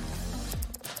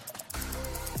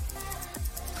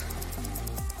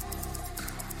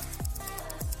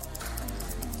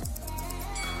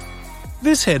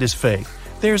 This head is fake.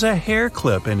 There's a hair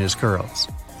clip in his curls.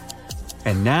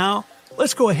 And now,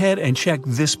 let's go ahead and check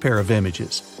this pair of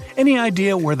images. Any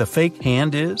idea where the fake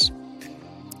hand is?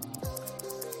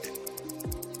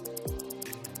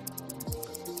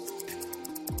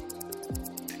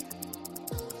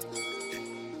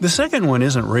 The second one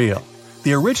isn't real.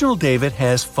 The original David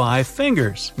has 5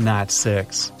 fingers, not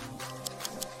 6.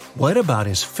 What about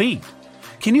his feet?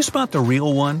 Can you spot the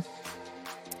real one?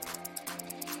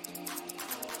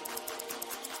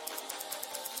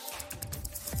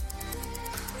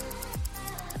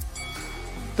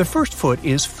 The first foot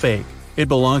is fake. It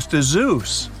belongs to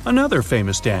Zeus, another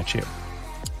famous statue.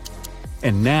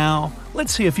 And now,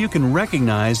 let's see if you can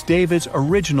recognize David's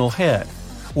original head.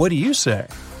 What do you say?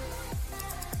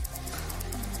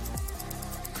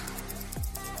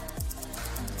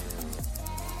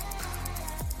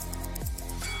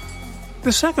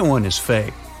 The second one is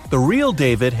fake. The real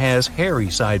David has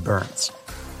hairy sideburns.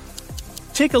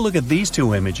 Take a look at these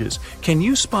two images. Can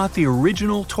you spot the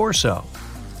original torso?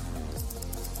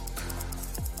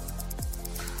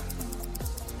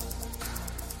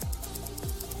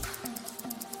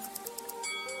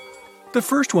 The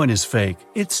first one is fake.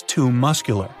 It's too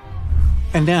muscular.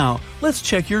 And now, let's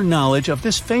check your knowledge of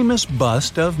this famous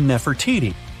bust of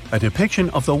Nefertiti, a depiction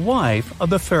of the wife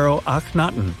of the pharaoh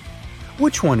Akhenaten.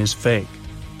 Which one is fake?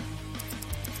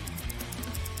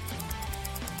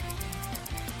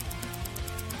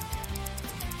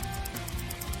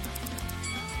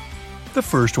 The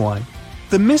first one.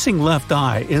 The missing left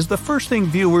eye is the first thing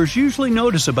viewers usually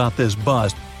notice about this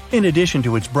bust, in addition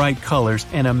to its bright colors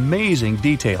and amazing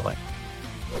detailing.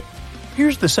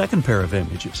 Here's the second pair of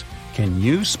images. Can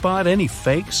you spot any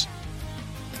fakes?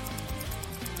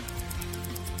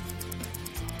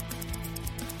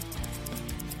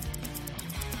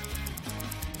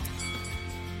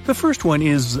 The first one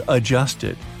is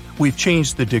adjusted. We've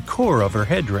changed the decor of her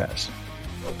headdress.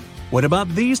 What about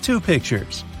these two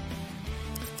pictures?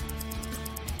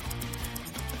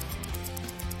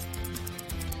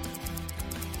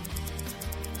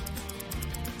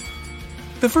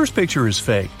 The first picture is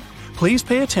fake. Please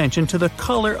pay attention to the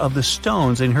color of the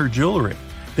stones in her jewelry.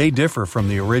 They differ from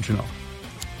the original.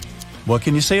 What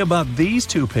can you say about these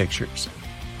two pictures?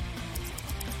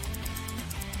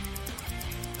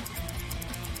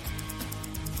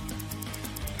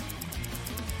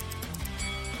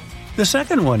 The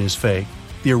second one is fake.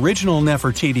 The original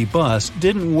Nefertiti bust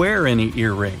didn't wear any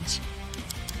earrings.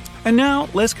 And now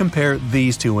let's compare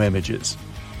these two images.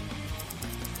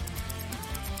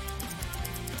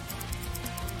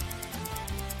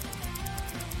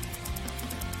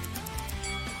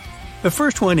 The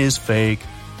first one is fake.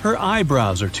 Her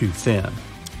eyebrows are too thin.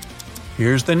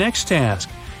 Here's the next task.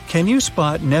 Can you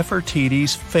spot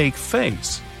Nefertiti's fake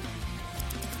face?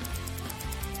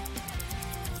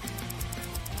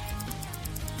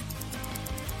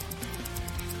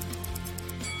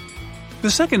 The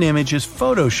second image is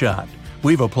photoshopped.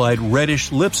 We've applied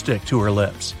reddish lipstick to her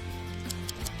lips.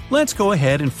 Let's go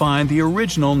ahead and find the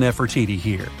original Nefertiti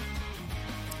here.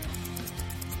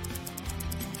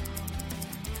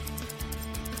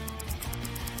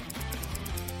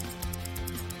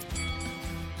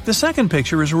 The second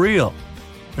picture is real.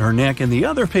 Her neck in the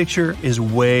other picture is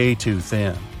way too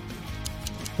thin.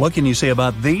 What can you say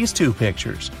about these two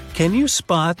pictures? Can you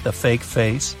spot the fake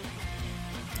face?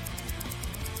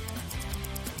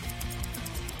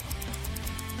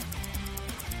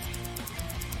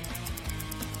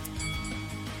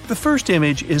 The first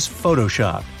image is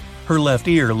photoshopped. Her left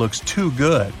ear looks too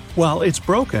good, while it's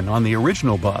broken on the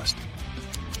original bust.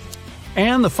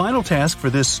 And the final task for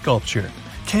this sculpture.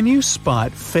 Can you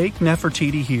spot fake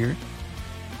Nefertiti here?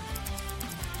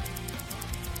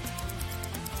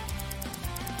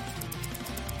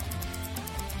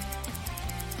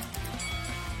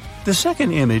 The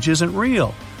second image isn't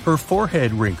real. Her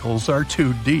forehead wrinkles are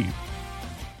too deep.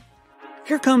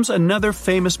 Here comes another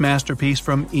famous masterpiece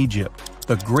from Egypt,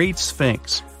 the Great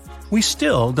Sphinx. We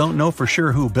still don't know for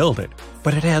sure who built it,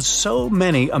 but it has so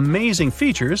many amazing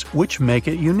features which make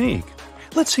it unique.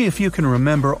 Let's see if you can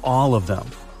remember all of them.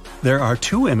 There are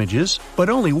 2 images, but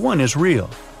only one is real.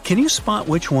 Can you spot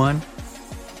which one?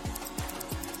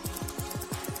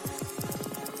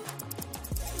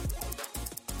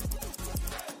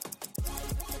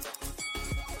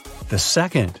 The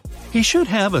second. He should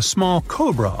have a small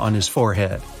cobra on his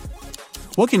forehead.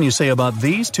 What can you say about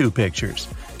these 2 pictures?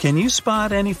 Can you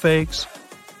spot any fakes?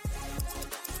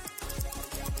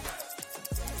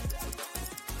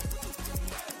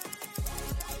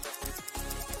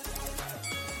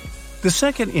 The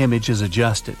second image is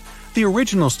adjusted. The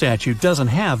original statue doesn't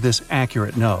have this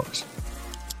accurate nose.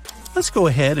 Let's go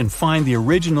ahead and find the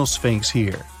original Sphinx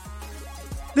here.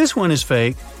 This one is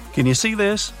fake. Can you see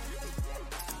this?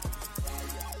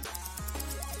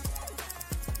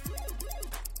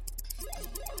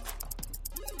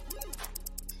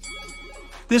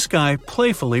 This guy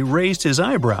playfully raised his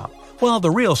eyebrow, while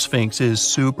the real Sphinx is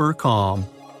super calm.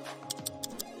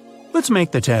 Let's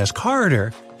make the task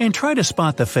harder and try to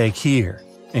spot the fake here.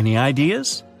 Any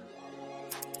ideas?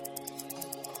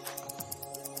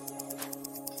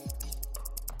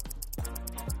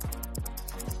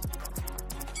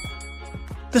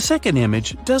 The second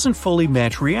image doesn't fully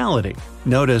match reality.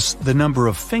 Notice the number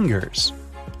of fingers.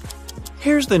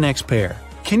 Here's the next pair.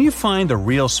 Can you find the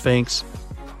real Sphinx?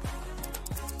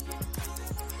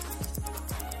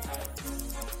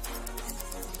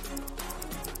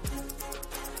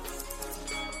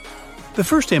 The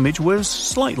first image was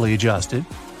slightly adjusted.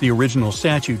 The original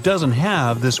statue doesn't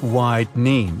have this wide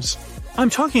knees. I'm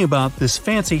talking about this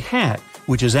fancy hat,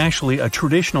 which is actually a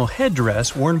traditional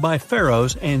headdress worn by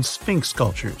pharaohs and sphinx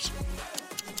sculptures.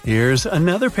 Here's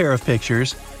another pair of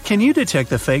pictures. Can you detect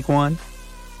the fake one?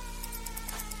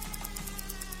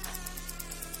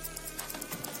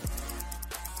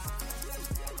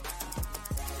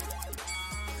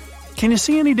 Can you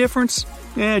see any difference?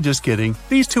 Just kidding.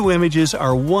 These 2 images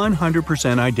are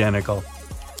 100% identical.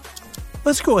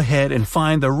 Let's go ahead and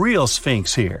find the real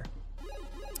Sphinx here.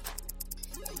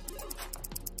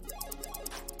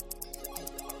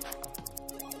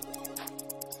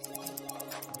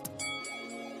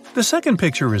 The second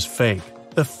picture is fake.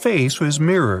 The face was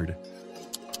mirrored.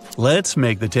 Let's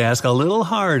make the task a little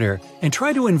harder and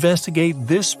try to investigate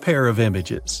this pair of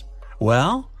images.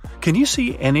 Well, can you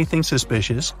see anything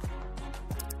suspicious?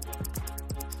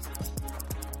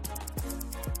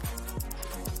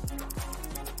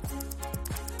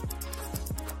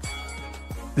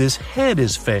 This head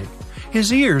is fake.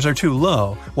 His ears are too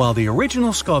low, while the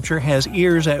original sculpture has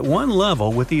ears at one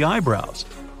level with the eyebrows.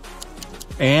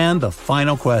 And the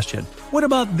final question, what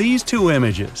about these 2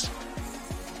 images?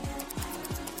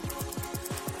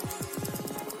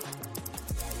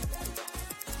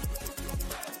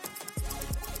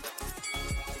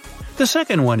 The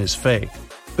second one is fake.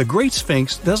 The Great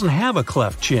Sphinx doesn't have a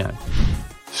cleft chin.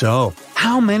 So,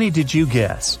 how many did you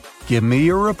guess? Give me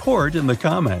your report in the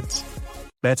comments.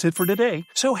 That's it for today.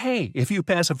 So hey, if you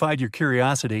pacified your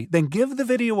curiosity, then give the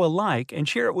video a like and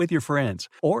share it with your friends.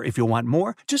 Or if you want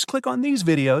more, just click on these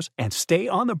videos and stay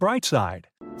on the bright side.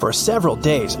 For several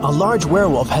days, a large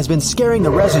werewolf has been scaring the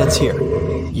residents here.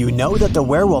 You know that the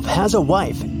werewolf has a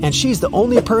wife, and she's the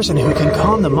only person who can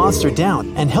calm the monster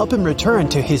down and help him return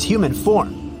to his human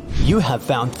form. You have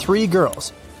found 3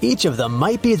 girls. Each of them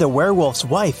might be the werewolf's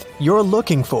wife you're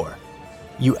looking for.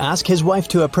 You ask his wife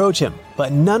to approach him,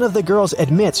 but none of the girls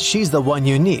admits she's the one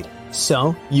you need,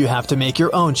 so you have to make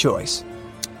your own choice.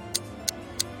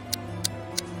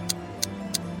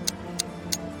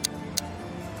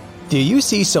 Do you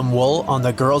see some wool on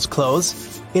the girl's clothes?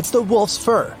 It's the wolf's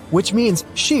fur, which means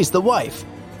she's the wife.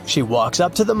 She walks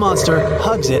up to the monster,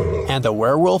 hugs it, and the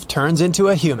werewolf turns into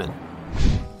a human.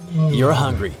 You're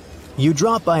hungry. You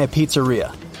drop by a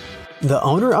pizzeria. The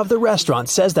owner of the restaurant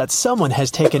says that someone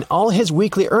has taken all his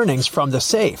weekly earnings from the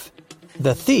safe.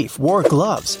 The thief wore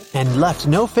gloves and left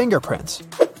no fingerprints.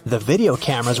 The video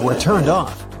cameras were turned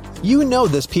off. You know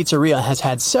this pizzeria has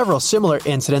had several similar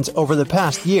incidents over the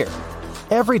past year.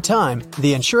 Every time,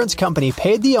 the insurance company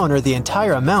paid the owner the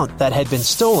entire amount that had been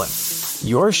stolen.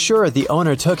 You're sure the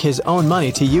owner took his own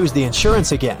money to use the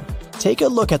insurance again. Take a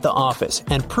look at the office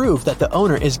and prove that the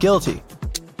owner is guilty.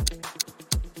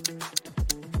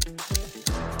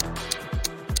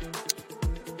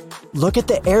 Look at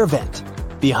the air vent.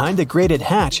 Behind the grated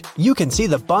hatch, you can see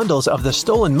the bundles of the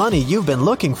stolen money you've been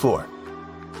looking for.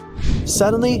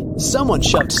 Suddenly, someone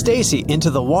shoved Stacy into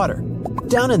the water.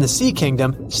 Down in the Sea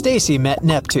Kingdom, Stacy met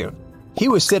Neptune. He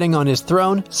was sitting on his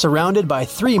throne, surrounded by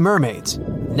 3 mermaids.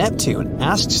 Neptune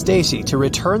asked Stacy to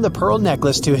return the pearl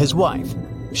necklace to his wife.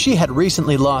 She had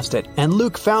recently lost it, and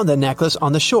Luke found the necklace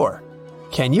on the shore.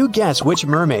 Can you guess which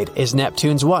mermaid is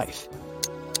Neptune's wife?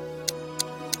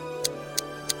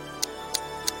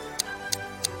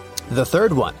 The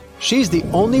third one. She's the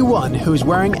only one who's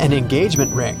wearing an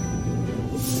engagement ring.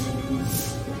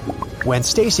 When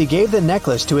Stacy gave the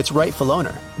necklace to its rightful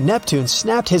owner, Neptune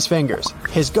snapped his fingers.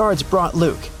 His guards brought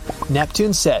Luke.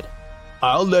 Neptune said,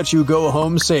 "I'll let you go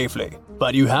home safely,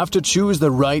 but you have to choose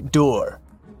the right door."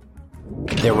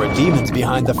 There were demons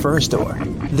behind the first door.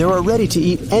 They were ready to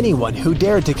eat anyone who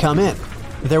dared to come in.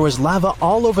 There was lava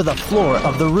all over the floor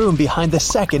of the room behind the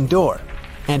second door.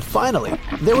 And finally,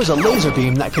 there was a laser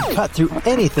beam that could cut through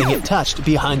anything it touched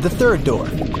behind the third door.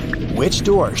 Which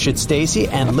door should Stacy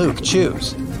and Luke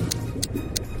choose?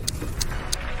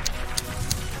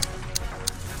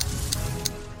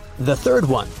 The third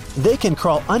one. They can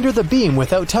crawl under the beam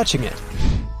without touching it.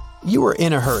 You were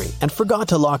in a hurry and forgot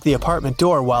to lock the apartment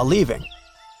door while leaving.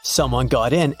 Someone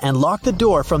got in and locked the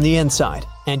door from the inside,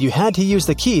 and you had to use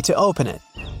the key to open it.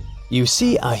 You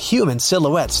see a human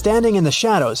silhouette standing in the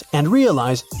shadows and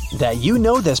realize that you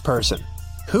know this person.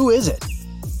 Who is it?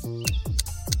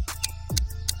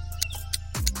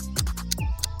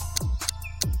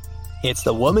 It's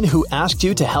the woman who asked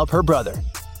you to help her brother.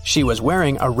 She was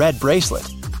wearing a red bracelet.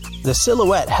 The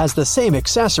silhouette has the same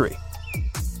accessory.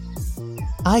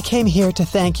 "I came here to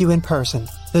thank you in person.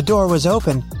 The door was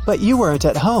open, but you weren't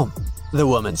at home," the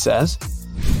woman says.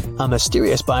 A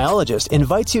mysterious biologist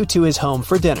invites you to his home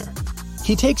for dinner.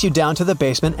 He takes you down to the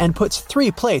basement and puts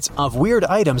 3 plates of weird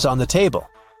items on the table.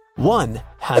 One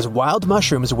has wild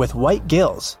mushrooms with white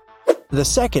gills. The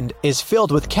second is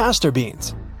filled with castor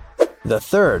beans. The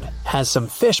third has some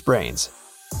fish brains.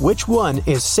 Which one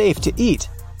is safe to eat?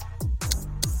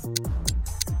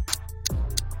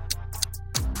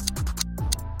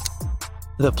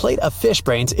 The plate of fish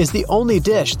brains is the only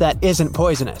dish that isn't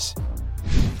poisonous.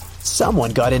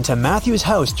 Someone got into Matthew's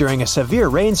house during a severe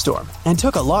rainstorm and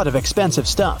took a lot of expensive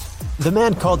stuff. The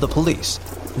man called the police.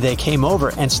 They came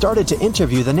over and started to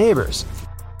interview the neighbors.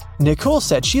 Nicole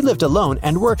said she lived alone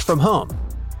and worked from home.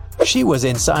 She was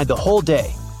inside the whole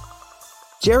day.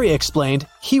 Jerry explained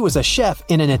he was a chef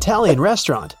in an Italian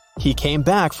restaurant. He came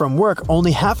back from work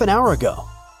only half an hour ago.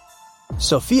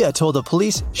 Sophia told the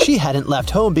police she hadn't left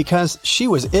home because she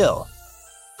was ill.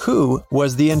 Who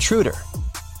was the intruder?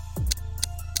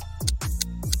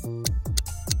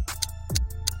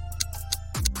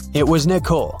 It was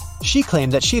Nicole. She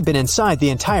claimed that she'd been inside the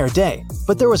entire day,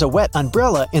 but there was a wet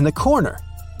umbrella in the corner.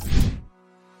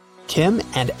 Kim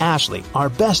and Ashley are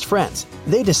best friends.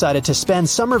 They decided to spend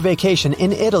summer vacation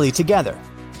in Italy together.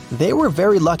 They were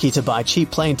very lucky to buy cheap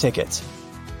plane tickets.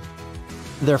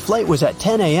 Their flight was at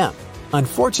 10 a.m.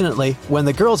 Unfortunately, when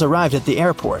the girls arrived at the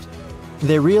airport,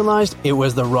 they realized it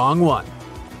was the wrong one.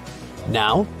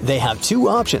 Now, they have 2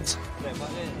 options.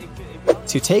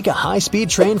 To take a high-speed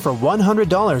train for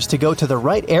 $100 to go to the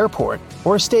right airport,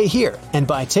 or stay here and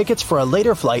buy tickets for a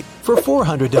later flight for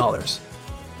 $400.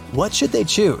 What should they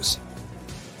choose?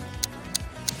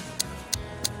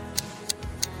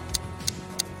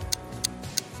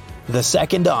 The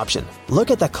second option.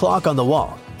 Look at the clock on the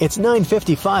wall. It's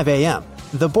 9:55 a.m.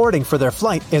 The boarding for their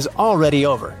flight is already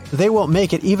over. They won't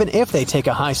make it even if they take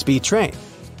a high-speed train.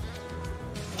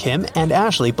 Kim and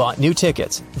Ashley bought new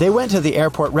tickets. They went to the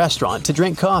airport restaurant to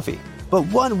drink coffee. But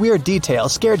one weird detail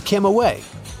scared Kim away.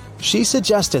 She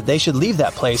suggested they should leave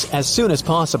that place as soon as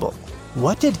possible.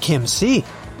 What did Kim see?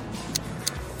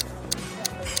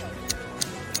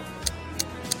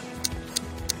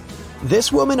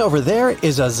 This woman over there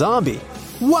is a zombie.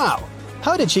 Wow!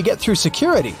 How did she get through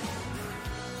security?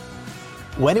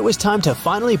 When it was time to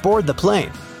finally board the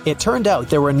plane, it turned out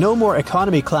there were no more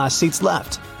economy class seats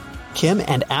left. Kim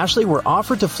and Ashley were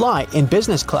offered to fly in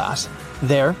business class.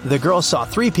 There, the girls saw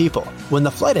 3 people. When the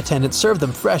flight attendant served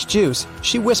them fresh juice,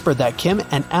 she whispered that Kim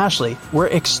and Ashley were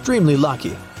extremely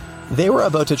lucky. They were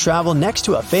about to travel next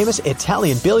to a famous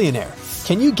Italian billionaire.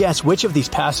 Can you guess which of these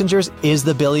passengers is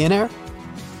the billionaire?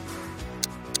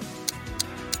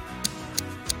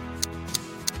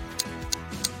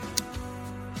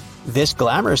 This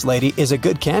glamorous lady is a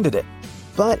good candidate,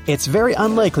 but it's very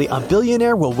unlikely a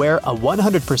billionaire will wear a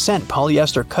 100%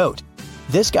 polyester coat.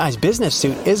 This guy's business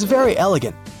suit is very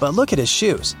elegant, but look at his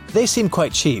shoes. They seem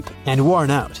quite cheap and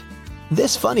worn out.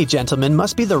 This funny gentleman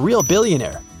must be the real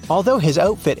billionaire. Although his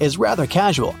outfit is rather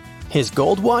casual, his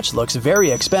gold watch looks very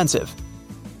expensive.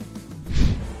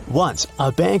 Once,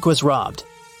 a bank was robbed.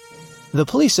 The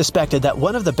police suspected that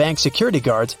one of the bank security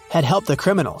guards had helped the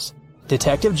criminals.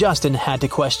 Detective Justin had to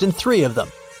question 3 of them.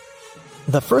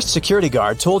 The first security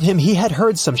guard told him he had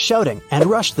heard some shouting and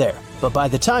rushed there, but by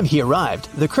the time he arrived,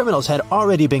 the criminals had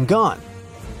already been gone.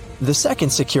 The second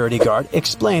security guard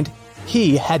explained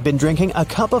he had been drinking a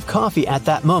cup of coffee at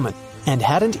that moment and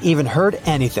hadn't even heard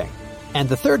anything. And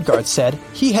the third guard said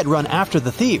he had run after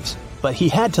the thieves, but he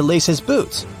had to lace his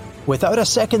boots. Without a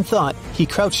second thought, he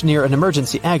crouched near an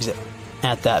emergency exit.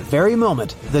 At that very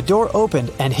moment, the door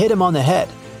opened and hit him on the head.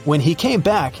 When he came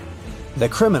back, the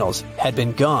criminals had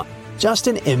been gone.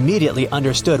 Justin immediately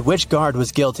understood which guard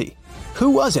was guilty. Who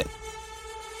was it?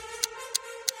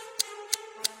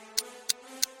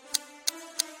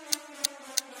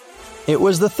 It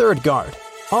was the third guard.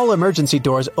 All emergency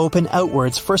doors open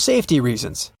outwards for safety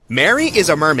reasons. Mary is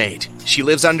a mermaid. She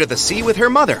lives under the sea with her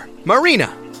mother,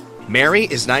 Marina. Mary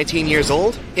is 19 years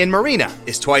old, and Marina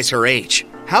is twice her age.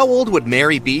 How old would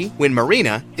Mary be when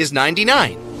Marina is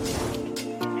 99?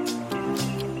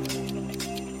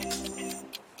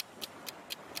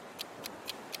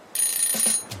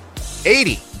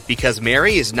 Because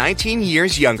Mary is 19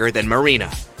 years younger than Marina.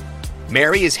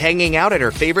 Mary is hanging out at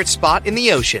her favorite spot in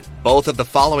the ocean. Both of the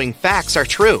following facts are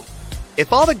true.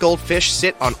 If all the goldfish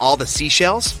sit on all the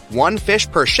seashells, one fish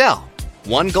per shell,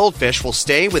 one goldfish will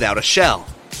stay without a shell.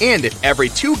 And if every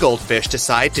 2 goldfish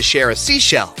decide to share a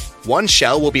seashell, one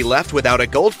shell will be left without a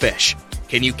goldfish.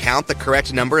 Can you count the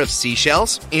correct number of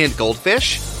seashells and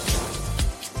goldfish?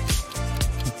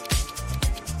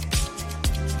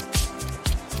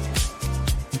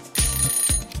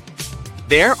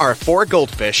 There are 4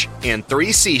 goldfish and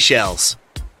 3 seashells.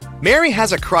 Mary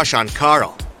has a crush on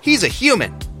Carl. He's a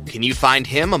human. Can you find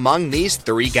him among these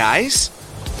 3 guys?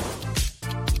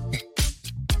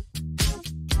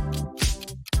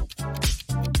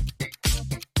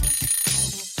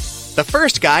 The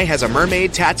first guy has a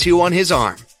mermaid tattoo on his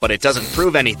arm, but it doesn't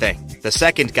prove anything. The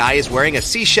second guy is wearing a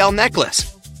seashell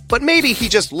necklace, but maybe he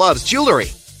just loves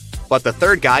jewelry. But the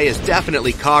third guy is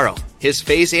definitely Carl. His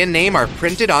face and name are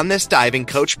printed on this diving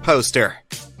coach poster.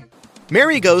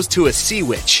 Mary goes to a sea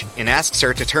witch and asks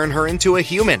her to turn her into a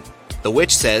human. The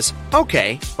witch says,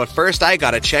 "Okay, but first I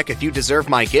gotta check if you deserve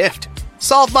my gift.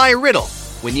 Solve my riddle.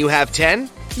 When you have 10,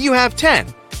 you have 10.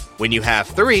 When you have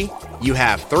 3, you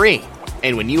have 3.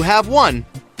 And when you have 1,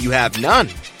 you have none.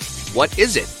 What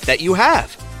is it that you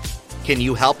have? Can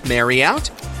you help Mary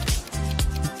out?"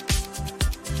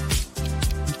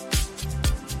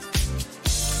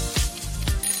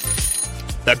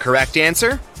 The correct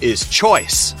answer is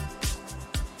choice.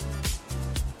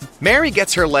 Mary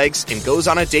gets her legs and goes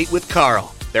on a date with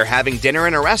Carl. They're having dinner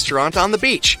in a restaurant on the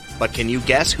beach. But can you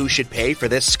guess who should pay for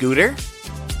this scooter?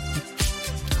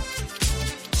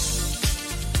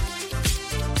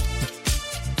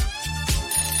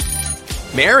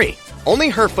 Mary. Only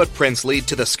her footprints lead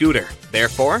to the scooter.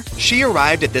 Therefore, she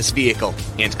arrived at this vehicle,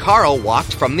 and Carl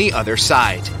walked from the other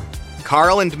side.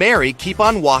 Carl and Mary keep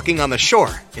on walking on the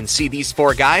shore and see these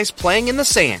 4 guys playing in the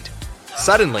sand.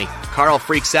 Suddenly, Carl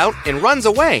freaks out and runs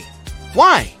away.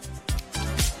 Why?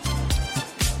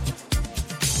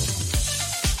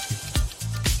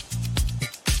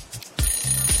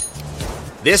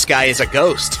 This guy is a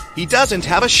ghost. He doesn't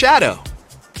have a shadow.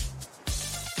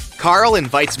 Carl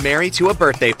invites Mary to a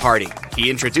birthday party. He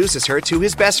introduces her to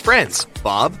his best friends,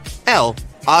 Bob, Elle,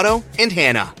 Otto, and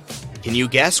Hannah. Can you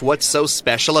guess what's so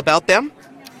special about them?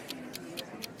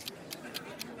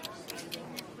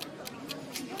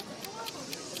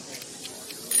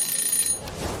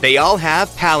 They all have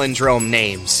palindrome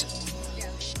names.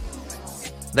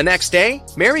 The next day,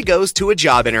 Mary goes to a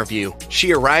job interview.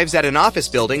 She arrives at an office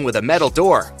building with a metal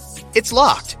door. It's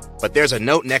locked, but there's a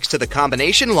note next to the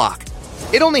combination lock.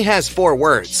 It only has 4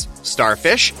 words: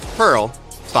 starfish, pearl,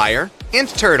 fire, and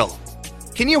turtle.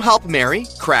 Can you help Mary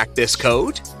crack this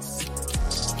code?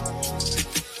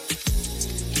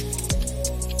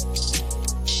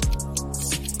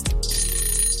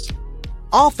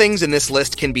 All things in this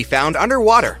list can be found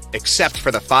underwater, except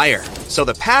for the fire. So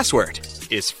the password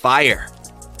is fire.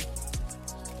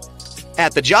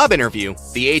 At the job interview,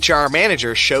 the HR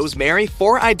manager shows Mary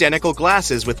 4 identical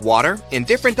glasses with water and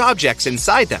different objects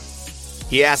inside them.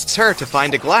 He asks her to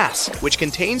find a glass which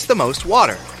contains the most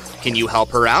water. Can you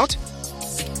help her out?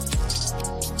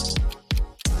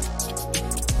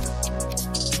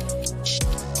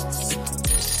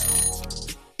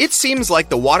 It seems like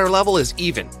the water level is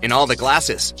even in all the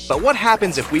glasses, but what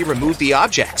happens if we remove the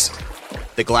objects?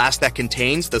 The glass that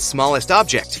contains the smallest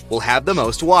object will have the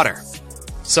most water.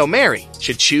 So Mary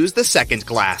should choose the second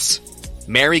glass.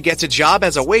 Mary gets a job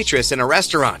as a waitress in a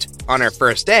restaurant. On her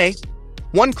first day,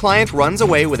 one client runs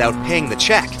away without paying the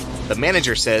check. The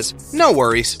manager says, "No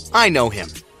worries, I know him.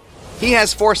 He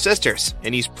has 4 sisters,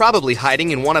 and he's probably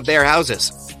hiding in one of their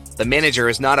houses." The manager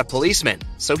is not a policeman,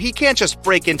 so he can't just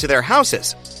break into their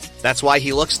houses. That's why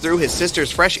he looks through his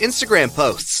sister's fresh Instagram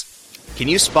posts. Can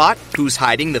you spot who's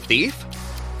hiding the thief?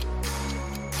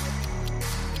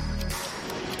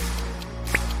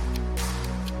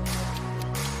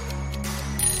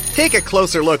 Take a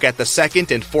closer look at the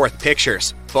second and fourth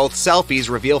pictures. Both selfies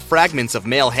reveal fragments of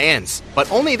male hands,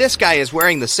 but only this guy is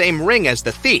wearing the same ring as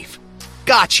the thief.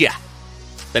 Gotcha!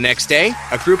 The next day,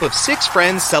 a group of 6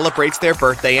 friends celebrates their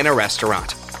birthday in a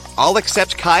restaurant. All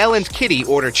except Kyle and Kitty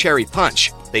order cherry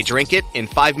punch. They drink it and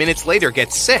 5 minutes later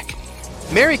get sick.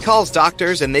 Mary calls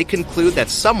doctors and they conclude that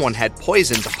someone had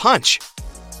poisoned the punch.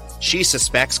 She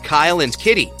suspects Kyle and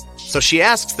Kitty, so she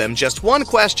asks them just one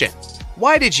question.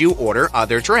 Why did you order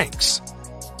other drinks?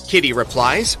 Kitty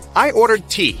replies, I ordered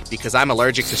tea because I'm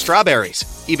allergic to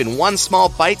strawberries. Even one small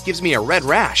bite gives me a red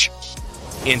rash.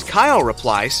 And Kyle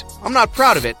replies, I'm not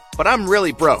proud of it, but I'm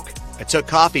really broke. I took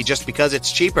coffee just because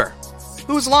it's cheaper.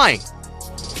 Who's lying?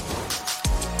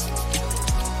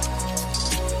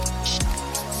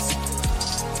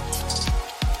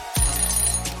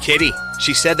 Kitty.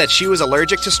 She said that she was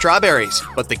allergic to strawberries,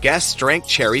 but the guests drank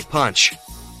cherry punch.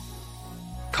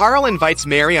 Carl invites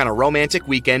Mary on a romantic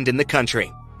weekend in the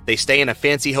country. They stay in a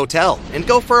fancy hotel and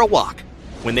go for a walk.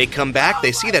 When they come back,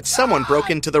 they see that someone broke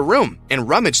into the room and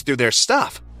rummaged through their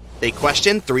stuff. They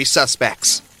question 3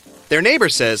 suspects. Their neighbor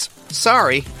says,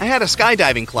 Sorry, I had a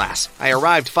skydiving class. I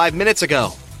arrived 5 minutes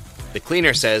ago. The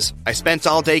cleaner says, I spent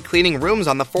all day cleaning rooms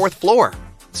on the 4th floor,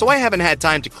 so I haven't had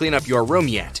time to clean up your room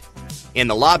yet. And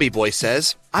the lobby boy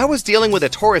says, I was dealing with a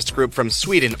tourist group from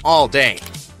Sweden all day.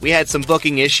 We had some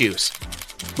booking issues.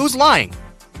 Who's lying?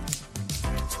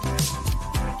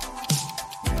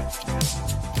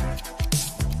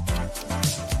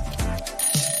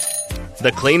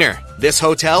 The cleaner. This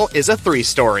hotel is a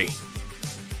 3-story.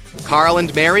 Carl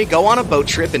and Mary go on a boat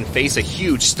trip and face a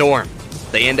huge storm.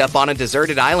 They end up on a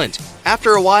deserted island.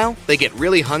 After a while, they get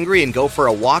really hungry and go for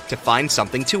a walk to find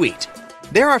something to eat.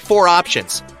 There are 4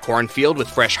 options: cornfield with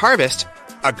fresh harvest,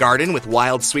 a garden with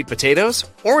wild sweet potatoes,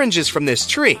 oranges from this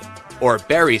tree, or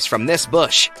berries from this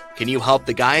bush. Can you help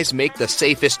the guys make the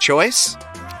safest choice?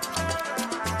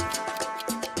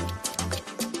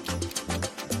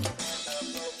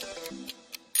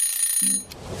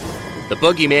 The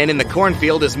boogeyman in the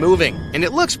cornfield is moving, and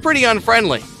it looks pretty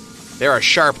unfriendly. There are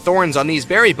sharp thorns on these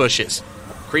berry bushes.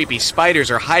 Creepy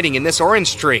spiders are hiding in this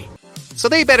orange tree, so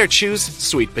they better choose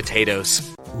sweet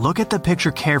potatoes. Look at the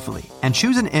picture carefully and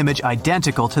choose an image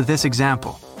identical to this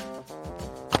example.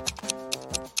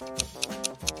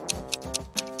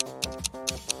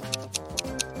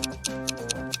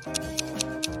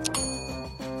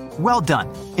 Well done.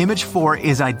 Image 4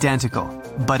 is identical,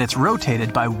 but it's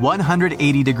rotated by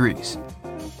 180 degrees.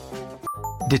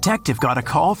 Detective got a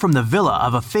call from the villa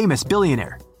of a famous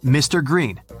billionaire, Mr.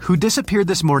 Green, who disappeared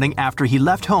this morning after he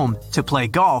left home to play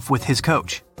golf with his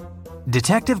coach.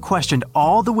 Detective questioned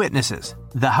all the witnesses.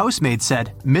 The housemaid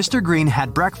said Mr. Green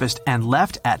had breakfast and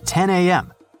left at 10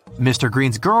 a.m. Mr.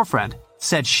 Green's girlfriend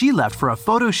said she left for a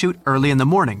photo shoot early in the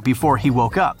morning before he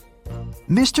woke up.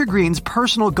 Mr. Green's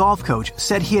personal golf coach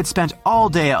said he had spent all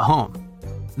day at home.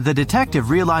 The detective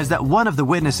realized that one of the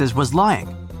witnesses was lying.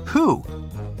 Who?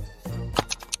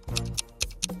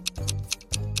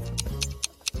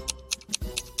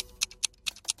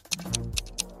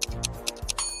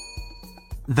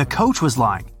 The coach was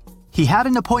lying. He had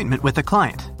an appointment with a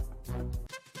client.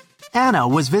 Anna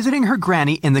was visiting her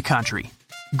granny in the country.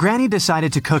 Granny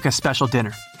decided to cook a special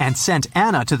dinner and sent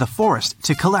Anna to the forest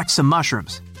to collect some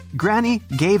mushrooms. Granny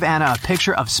gave Anna a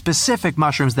picture of specific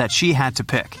mushrooms that she had to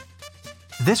pick.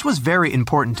 This was very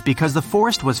important because the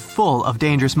forest was full of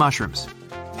dangerous mushrooms.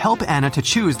 Help Anna to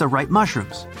choose the right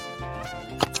mushrooms.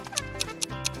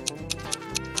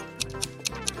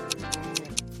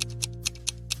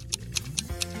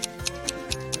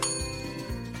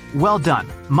 Well done.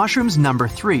 Mushrooms number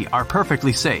 3 are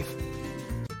perfectly safe.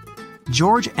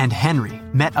 George and Henry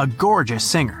met a gorgeous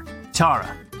singer,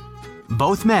 Tara.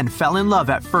 Both men fell in love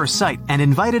at first sight and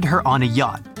invited her on a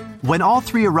yacht. When all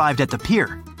 3 arrived at the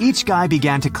pier, each guy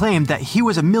began to claim that he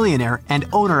was a millionaire and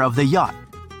owner of the yacht.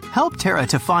 Help Tara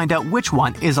to find out which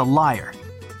one is a liar.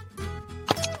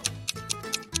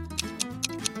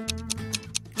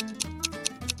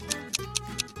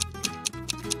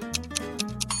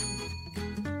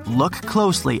 Look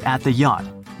closely at the yacht.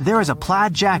 There is a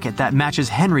plaid jacket that matches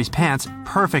Henry's pants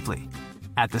perfectly.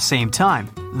 At the same time,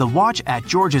 the watch at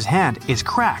George's hand is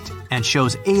cracked and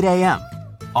shows 8 a.m.,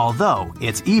 although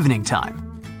it's evening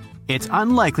time. It's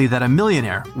unlikely that a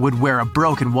millionaire would wear a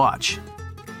broken watch.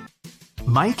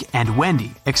 Mike and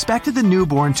Wendy expected the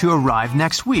newborn to arrive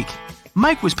next week.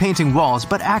 Mike was painting walls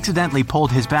but accidentally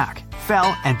pulled his back,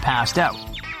 fell, and passed out.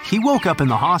 He woke up in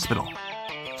the hospital.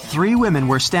 3 women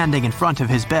were standing in front of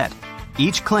his bed.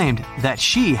 Each claimed that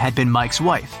she had been Mike's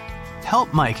wife.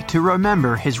 Help Mike to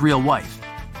remember his real wife.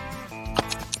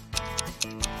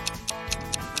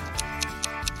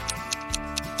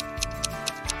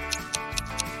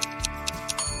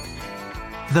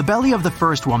 The belly of the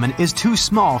first woman is too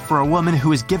small for a woman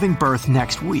who is giving birth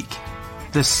next week.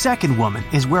 The second woman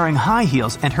is wearing high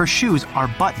heels and her shoes are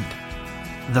buttoned.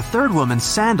 The third woman's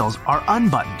sandals are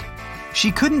unbuttoned.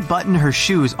 She couldn't button her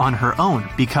shoes on her own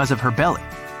because of her belly.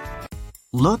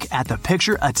 Look at the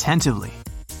picture attentively.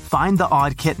 Find the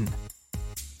odd kitten.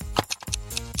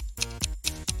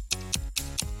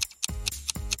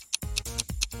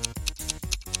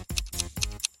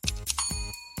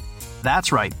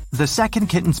 That's right, the second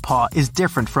kitten's paw is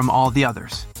different from all the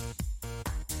others.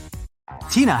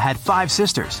 Tina had 5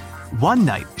 sisters. One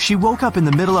night, she woke up in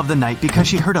the middle of the night because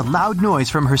she heard a loud noise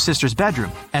from her sister's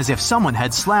bedroom, as if someone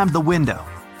had slammed the window.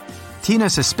 Tina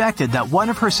suspected that one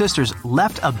of her sisters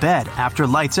left a bed after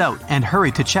lights out and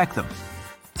hurried to check them.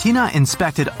 Tina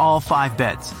inspected all 5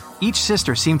 beds. Each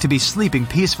sister seemed to be sleeping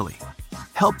peacefully.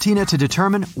 Help Tina to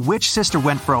determine which sister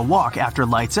went for a walk after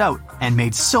lights out and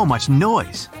made so much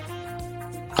noise.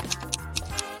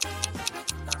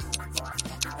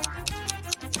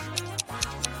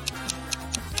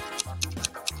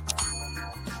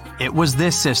 It was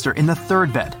this sister in the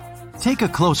third bed. Take a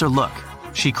closer look.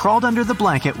 She crawled under the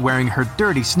blanket wearing her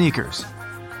dirty sneakers.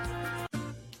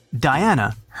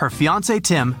 Diana, her fiancé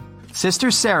Tim, sister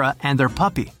Sarah, and their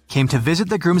puppy came to visit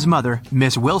the groom's mother,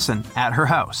 Miss Wilson, at her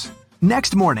house.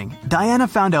 Next morning, Diana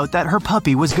found out that her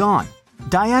puppy was gone.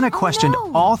 Diana questioned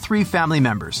all 3 family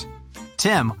members.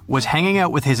 Tim was hanging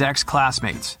out with his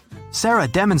ex-classmates. Sarah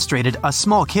demonstrated a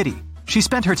small kitty. She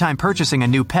spent her time purchasing a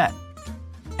new pet.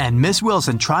 And Miss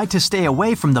Wilson tried to stay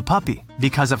away from the puppy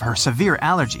because of her severe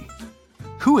allergy.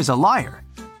 Who is a liar?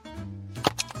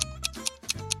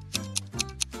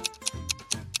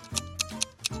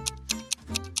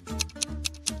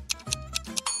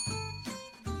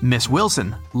 Miss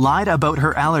Wilson lied about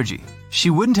her allergy. She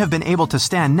wouldn't have been able to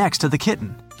stand next to the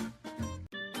kitten.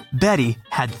 Betty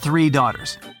had 3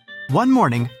 daughters. One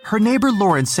morning, her neighbor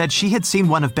Lauren said she had seen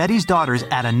one of Betty's daughters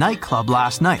at a nightclub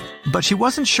last night, but she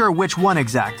wasn't sure which one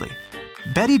exactly.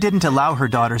 Betty didn't allow her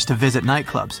daughters to visit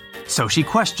nightclubs, so she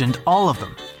questioned all of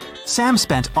them. Sam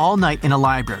spent all night in a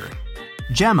library.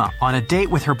 Gemma on a date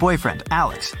with her boyfriend,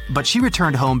 Alex, but she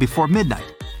returned home before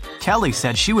midnight. Kelly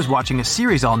said she was watching a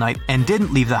series all night and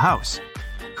didn't leave the house.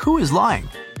 Who is lying?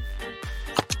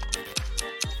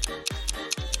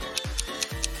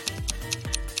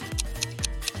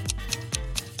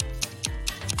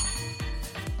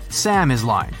 Sam is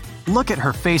lying. Look at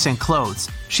her face and clothes.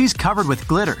 She's covered with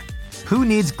glitter. Who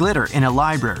needs glitter in a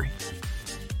library?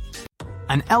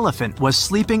 An elephant was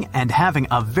sleeping and having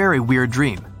a very weird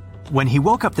dream. When he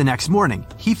woke up the next morning,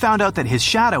 he found out that his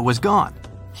shadow was gone.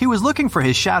 He was looking for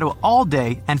his shadow all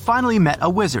day and finally met a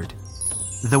wizard.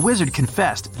 The wizard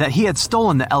confessed that he had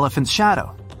stolen the elephant's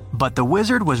shadow, but the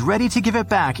wizard was ready to give it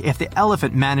back if the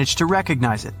elephant managed to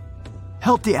recognize it.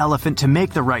 Help the elephant to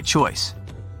make the right choice.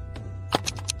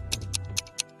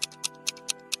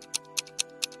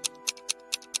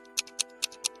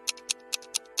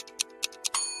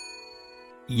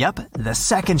 Yep, the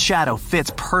second shadow fits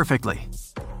perfectly.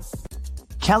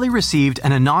 Kelly received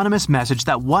an anonymous message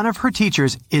that one of her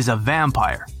teachers is a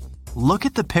vampire. Look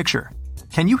at the picture.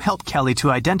 Can you help Kelly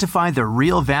to identify the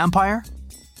real vampire?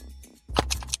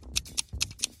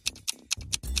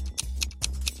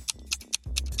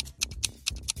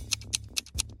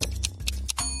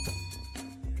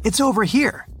 It's over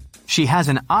here. She has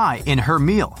an eye in her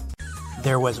meal.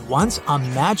 There was once a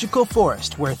magical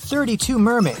forest where 32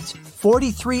 mermaids,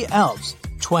 43 elves,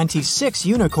 26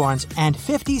 unicorns, and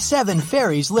 57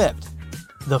 fairies lived.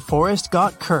 The forest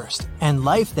got cursed, and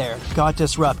life there got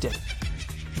disrupted.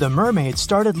 The mermaids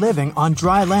started living on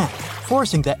dry land,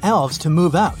 forcing the elves to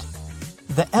move out.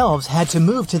 The elves had to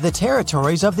move to the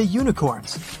territories of the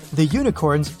unicorns. The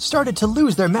unicorns started to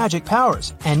lose their magic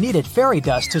powers and needed fairy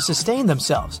dust to sustain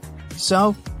themselves.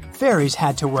 So, fairies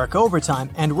had to work overtime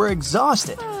and were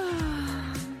exhausted.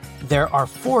 There are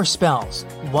 4 spells.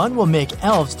 One will make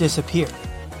elves disappear.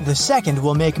 The second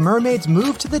will make mermaids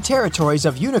move to the territories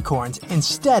of unicorns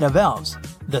instead of elves.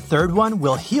 The third one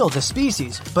will heal the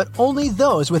species, but only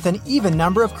those with an even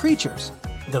number of creatures.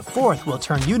 The fourth will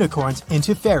turn unicorns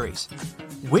into fairies.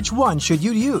 Which one should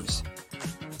you use?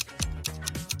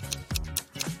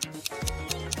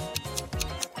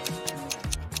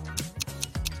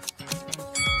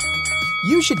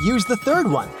 You should use the third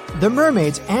one. The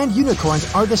mermaids and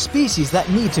unicorns are the species that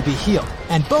need to be healed,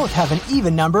 and both have an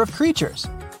even number of creatures.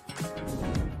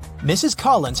 Mrs.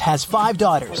 Collins has 5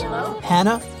 daughters: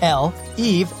 Hannah, Elle,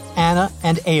 Eve, Anna,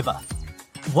 and Ava.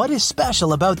 What is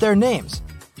special about their names?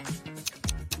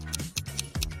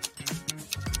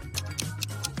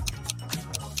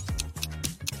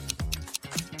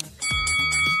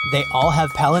 They all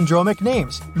have palindromic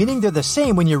names, meaning they're the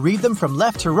same when you read them from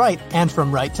left to right and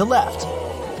from right to left.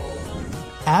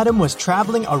 Adam was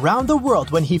traveling around the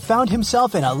world when he found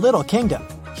himself in a little kingdom.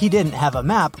 He didn't have a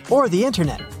map or the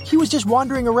internet. He was just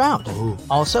wandering around.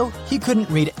 Also, he couldn't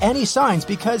read any signs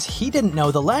because he didn't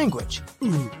know the language.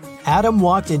 Adam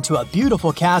walked into a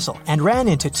beautiful castle and ran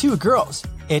into 2 girls.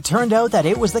 It turned out that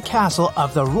it was the castle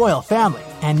of the royal family,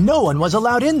 and no one was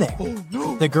allowed in there.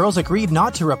 The girls agreed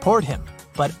not to report him,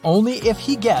 but only if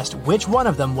he guessed which one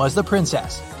of them was the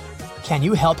princess. Can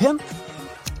you help him?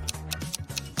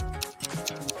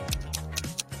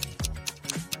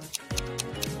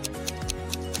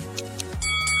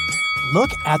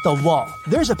 Look at the wall.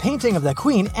 There's a painting of the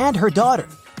queen and her daughter.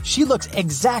 She looks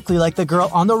exactly like the girl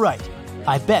on the right.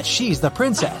 I bet she's the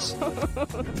princess.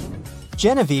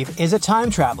 Genevieve is a time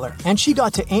traveler, and she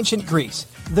got to ancient Greece.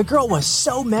 The girl was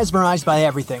so mesmerized by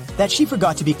everything that she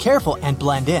forgot to be careful and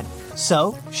blend in.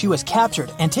 So, she was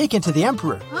captured and taken to the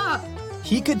emperor.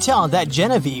 He could tell that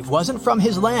Genevieve wasn't from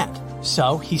his land,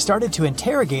 so he started to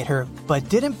interrogate her but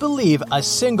didn't believe a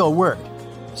single word.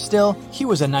 Still, he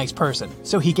was a nice person,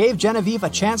 so he gave Genevieve a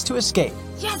chance to escape.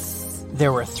 Yes!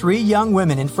 There were 3 young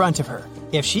women in front of her.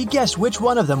 If she guessed which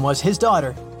one of them was his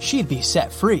daughter, she'd be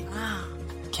set free.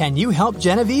 Can you help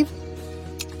Genevieve?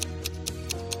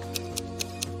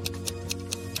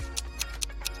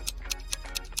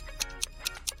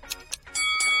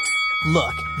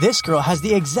 Look, this girl has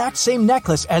the exact same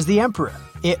necklace as the emperor.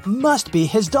 It must be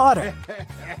his daughter.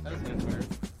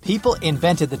 People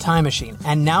invented the time machine,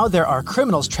 and now there are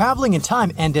criminals traveling in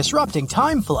time and disrupting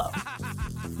time flow.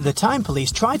 The time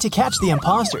police tried to catch the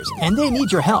imposters, and they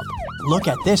need your help. Look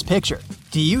at this picture.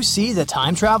 Do you see the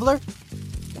time traveler?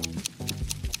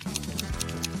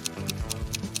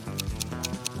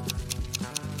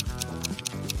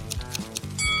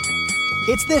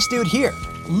 It's this dude here.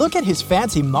 Look at his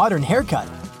fancy modern haircut.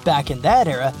 Back in that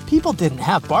era, people didn't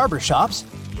have barbershops.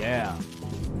 Yeah.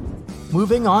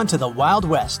 Moving on to the Wild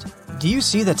West. Do you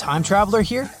see the time traveler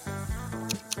here?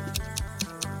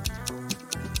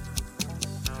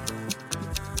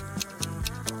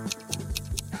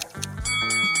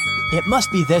 It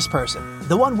must be this person,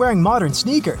 the one wearing modern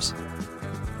sneakers.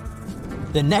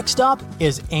 The next stop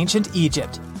is ancient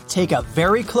Egypt. Take a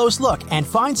very close look and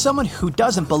find someone who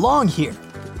doesn't belong here.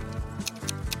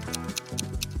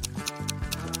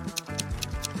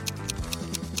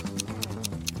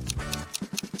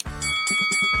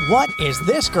 What is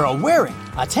this girl wearing?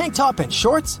 A tank top and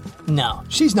shorts? No,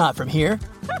 she's not from here.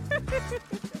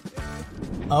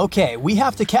 Okay, we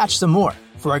have to catch some more.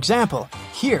 For example,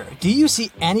 here, do you see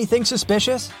anything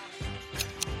suspicious?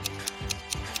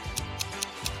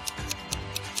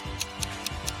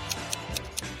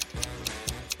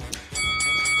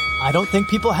 I don't think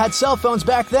people had cell phones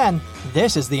back then.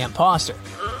 This is the imposter.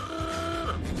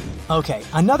 Okay,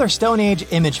 another Stone Age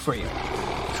image for you.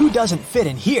 Who doesn't fit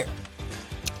in here?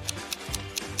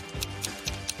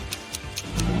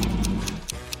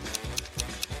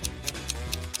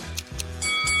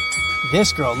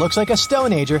 This girl looks like a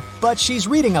Stone Ager, but she's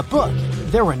reading a book.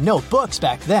 There were no books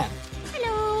back then.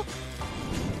 Hello.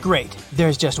 Great,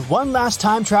 there's just one last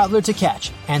time traveler to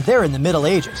catch, and they're in the Middle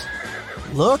Ages.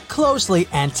 Look closely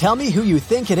and tell me who you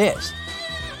think it is.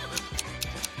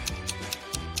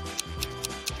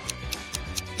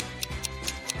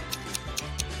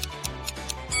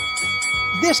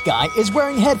 This guy is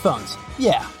wearing headphones.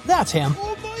 Yeah, that's him.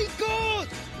 Oh my god!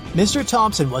 Mr.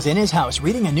 Thompson was in his house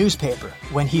reading a newspaper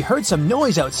when he heard some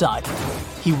noise outside.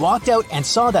 He walked out and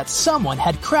saw that someone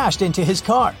had crashed into his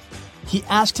car. He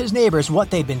asked his neighbors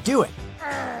what they'd been doing.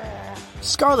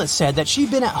 Scarlett said that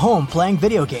she'd been at home playing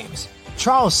video games.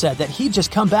 Charles said that he'd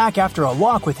just come back after a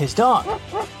walk with his dog.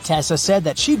 Tessa said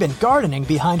that she'd been gardening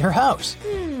behind her house.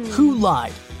 Who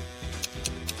lied?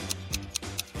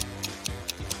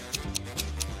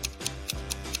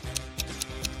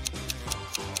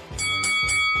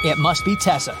 It must be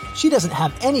Tessa. She doesn't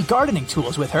have any gardening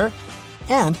tools with her.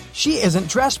 And she isn't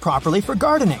dressed properly for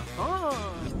gardening.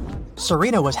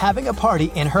 Serena was having a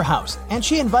party in her house, and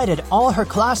she invited all her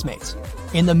classmates.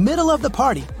 In the middle of the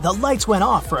party, the lights went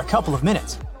off for a couple of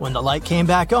minutes. When the light came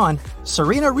back on,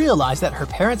 Serena realized that her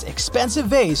parents' expensive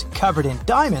vase covered in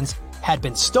diamonds had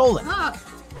been stolen.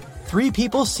 3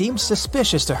 people seemed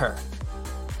suspicious to her.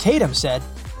 Tatum said,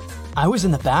 "I was in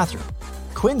the bathroom."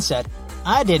 Quinn said,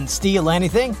 "I didn't steal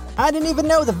anything. I didn't even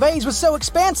know the vase was so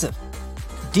expensive."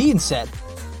 Dean said,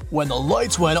 "When the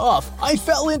lights went off, I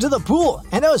fell into the pool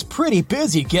and I was pretty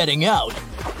busy getting out."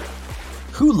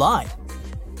 Who lied?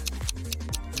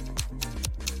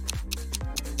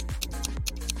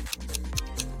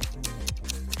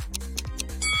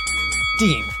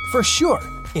 Dean, for sure.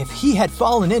 If he had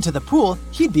fallen into the pool,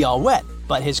 he'd be all wet,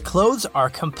 but his clothes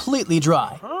are completely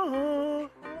dry.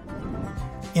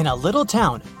 In a little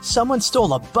town, someone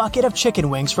stole a bucket of chicken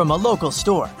wings from a local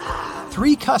store.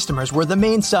 3 customers were the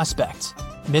main suspects.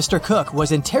 Mr. Cook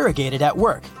was interrogated at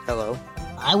work. Hello.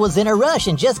 I was in a rush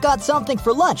and just got something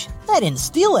for lunch. I didn't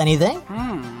steal anything.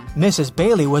 Mrs.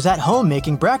 Bailey was at home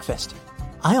making breakfast.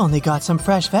 I only got some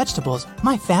fresh vegetables.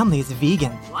 My family's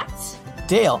vegan. What?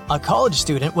 Dale, a college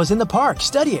student, was in the park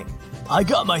studying. I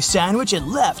got my sandwich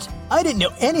and left. I didn't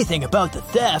know anything about the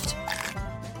theft.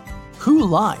 Who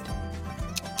lied?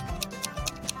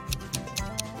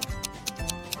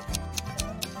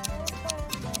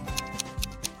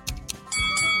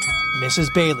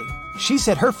 Mrs. Bailey. She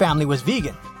said her family was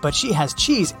vegan, but she has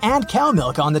cheese and cow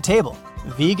milk on the table.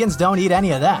 Vegans don't eat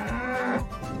any of that.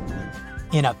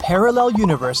 In a parallel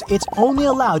universe, it's only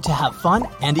allowed to have fun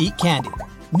and eat candy.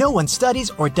 No one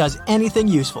studies or does anything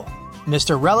useful.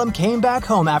 Mr. Relum came back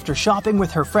home after shopping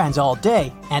with her friends all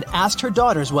day and asked her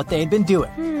daughters what they'd been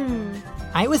doing.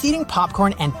 I was eating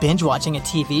popcorn and binge watching a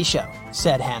TV show,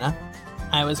 said Hannah.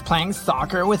 I was playing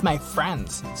soccer with my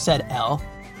friends, said Elle.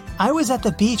 I was at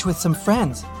the beach with some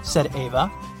friends, said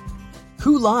Ava.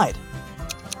 Who lied?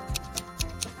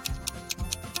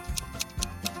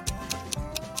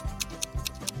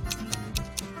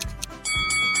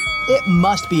 It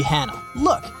must be Hannah.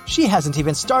 Look, she hasn't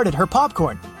even started her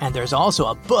popcorn, and there's also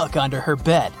a book under her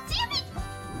bed.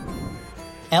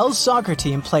 Elle's soccer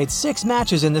team played 6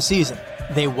 matches in the season.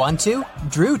 They won 2,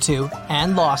 drew 2,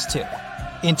 and lost 2.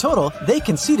 In total, they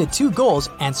conceded 2 goals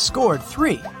and scored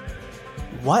 3.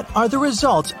 What are the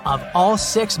results of all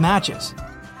 6 matches?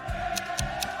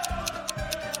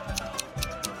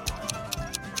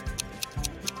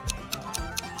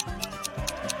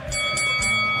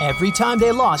 Every time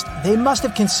they lost, they must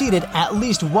have conceded at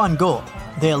least 1 goal.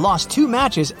 They lost 2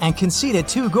 matches and conceded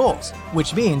 2 goals,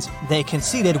 which means they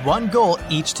conceded 1 goal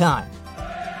each time.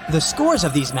 The scores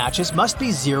of these matches must be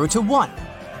 0-1.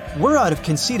 We're out of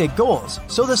conceded goals,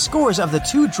 so the scores of the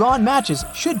 2 drawn matches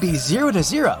should be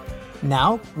 0-0.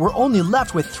 Now, we're only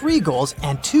left with 3 goals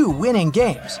and 2 winning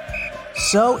games.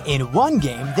 So, in one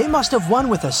game, they must have won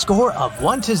with a score of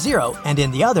 1-0, and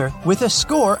in the other, with a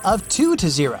score of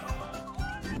 2-0.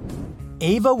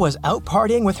 Ava was out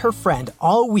partying with her friend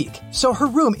all week, so her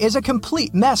room is a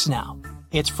complete mess now.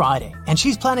 It's Friday, and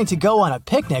she's planning to go on a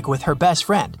picnic with her best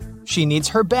friend. She needs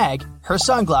her bag, her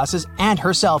sunglasses, and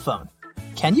her cell phone.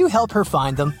 Can you help her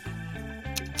find them?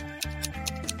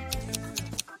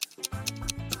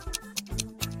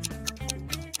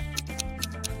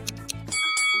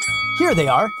 Here they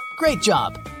are. Great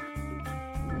job.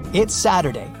 It's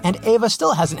Saturday, and Ava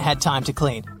still hasn't had time to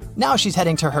clean. Now she's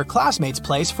heading to her classmate's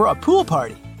place for a pool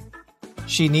party.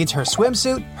 She needs her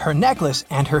swimsuit, her necklace,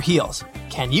 and her heels.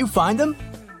 Can you find them?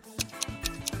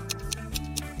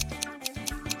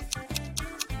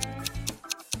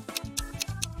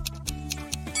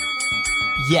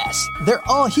 Yes, they're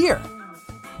all here.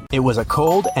 It was a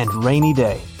cold and rainy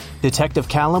day. Detective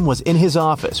Callum was in his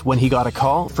office when he got a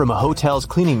call from a hotel's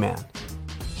cleaning man.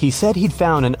 He said he'd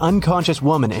found an unconscious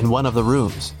woman in one of the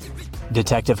rooms.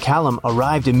 Detective Callum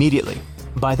arrived immediately.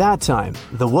 By that time,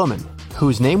 the woman,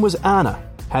 whose name was Anna,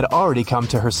 had already come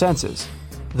to her senses.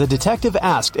 The detective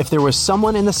asked if there was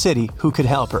someone in the city who could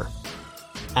help her.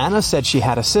 Anna said she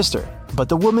had a sister, but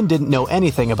the woman didn't know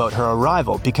anything about her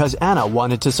arrival because Anna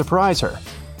wanted to surprise her.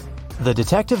 The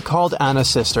detective called Anna's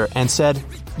sister and said,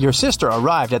 "Your sister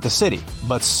arrived at the city,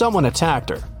 but someone attacked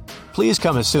her. Please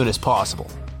come as soon as possible."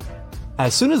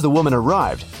 As soon as the woman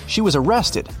arrived, she was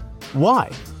arrested.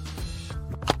 Why?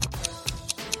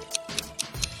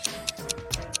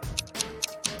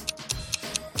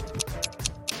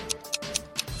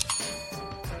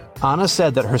 Anna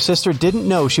said that her sister didn't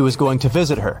know she was going to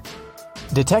visit her.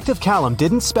 Detective Callum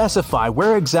didn't specify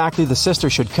where exactly the sister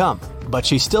should come, but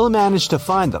she still managed to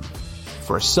find them.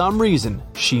 For some reason,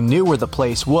 she knew where the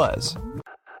place was.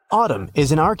 Autumn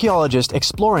is an archaeologist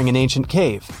exploring an ancient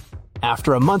cave.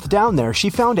 After a month down there,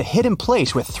 she found a hidden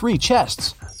place with 3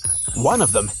 chests. One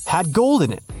of them had gold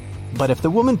in it. But if the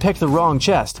woman picked the wrong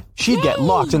chest, she'd get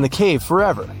locked in the cave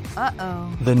forever.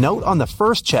 The note on the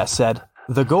first chest said,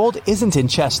 "The gold isn't in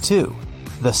chest 2.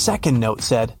 The second note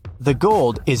said, "The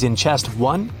gold is in chest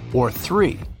 1 or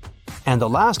 3. And the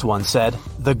last one said,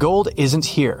 "The gold isn't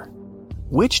here."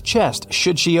 Which chest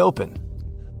should she open?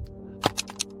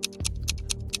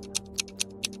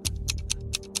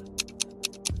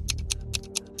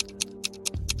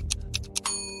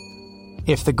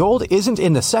 If the gold isn't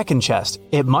in the second chest,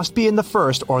 it must be in the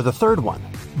first or the third one.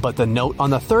 But the note on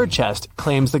the third chest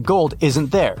claims the gold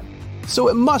isn't there, so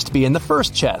it must be in the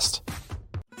first chest.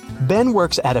 Ben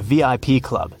works at a VIP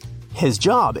club. His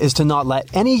job is to not let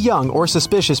any young or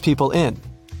suspicious people in.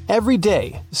 Every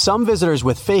day, some visitors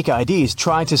with fake IDs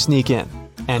try to sneak in,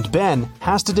 and Ben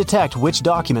has to detect which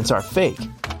documents are fake.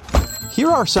 Here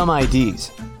are some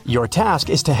IDs. Your task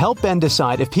is to help Ben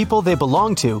decide if people they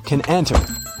belong to can enter.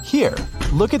 Here,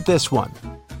 look at this one.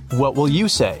 What will you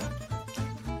say?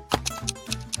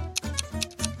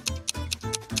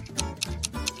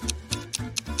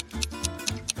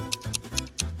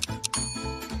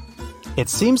 It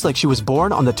seems like she was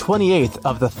born on the 28th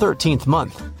of the 13th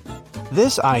month.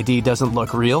 This ID doesn't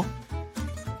look real.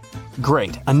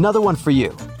 Great, another one for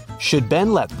you. Should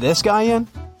Ben let this guy in?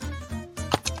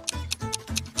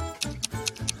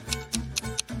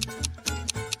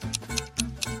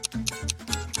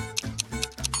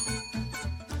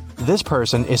 This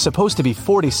person is supposed to be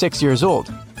 46 years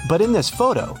old, but in this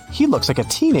photo, he looks like a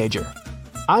teenager.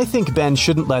 I think Ben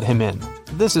shouldn't let him in.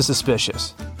 This is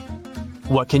suspicious.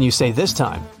 What can you say this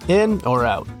time? In or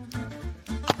out?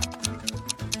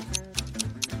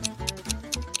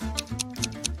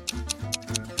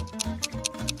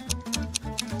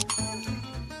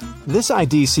 This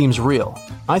ID seems real.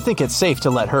 I think it's safe to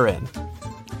let her in.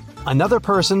 Another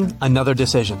person, another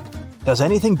decision. Does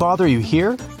anything bother you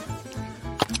here?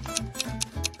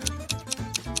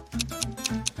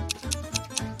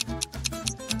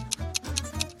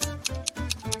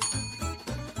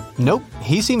 Nope,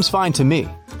 he seems fine to me.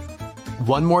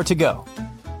 One more to go.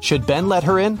 Should Ben let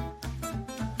her in?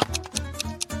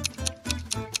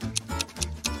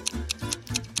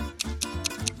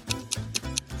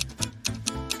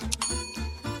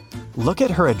 Look at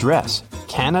her address.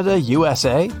 Canada,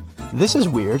 USA? This is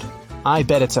weird. I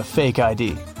bet it's a fake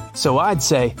ID. So I'd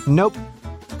say, nope.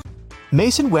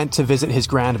 Mason went to visit his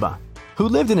grandma, who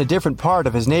lived in a different part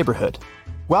of his neighborhood.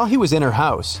 While he was in her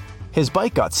house, his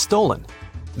bike got stolen.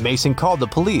 Mason called the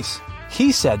police.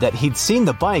 He said that he'd seen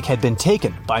the bike had been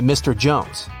taken by Mr.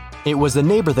 Jones. It was the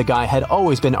neighbor the guy had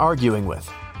always been arguing with.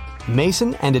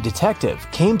 Mason and a detective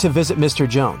came to visit Mr.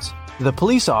 Jones. The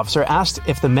police officer asked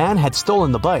if the man had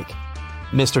stolen the bike.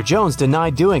 Mr. Jones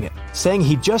denied doing it, saying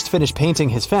he'd just finished painting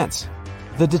his fence.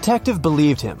 The detective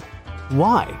believed him.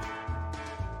 Why?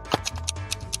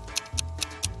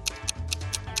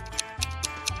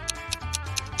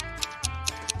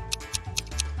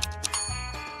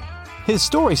 His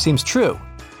story seems true.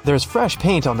 There's fresh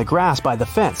paint on the grass by the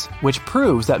fence, which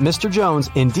proves that Mr. Jones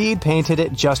indeed painted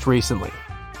it just recently.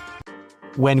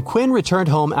 When Quinn returned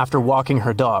home after walking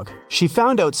her dog, she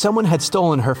found out someone had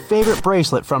stolen her favorite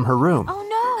bracelet from her room.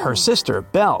 Oh no! Her sister,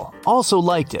 Belle, also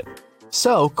liked it.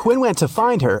 So Quinn went to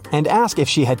find her and asked if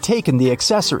she had taken the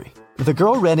accessory. The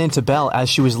girl ran into Belle as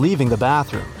she was leaving the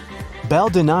bathroom. Belle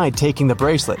denied taking the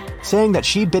bracelet, saying that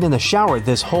she'd been in the shower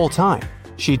this whole time.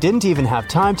 She didn't even have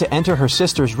time to enter her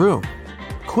sister's room.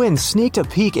 Quinn sneaked a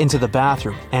peek into the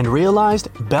bathroom and realized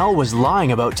Belle was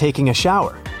lying about taking a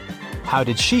shower. How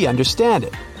did she understand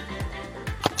it?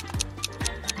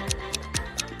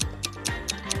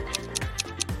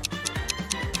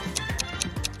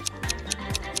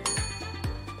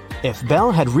 If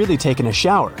Belle had really taken a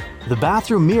shower, the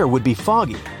bathroom mirror would be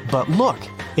foggy, but look,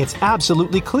 it's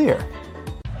absolutely clear.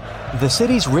 The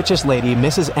city's richest lady,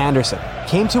 Mrs. Anderson,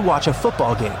 came to watch a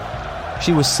football game.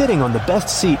 She was sitting on the best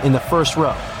seat in the first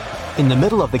row. In the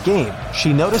middle of the game,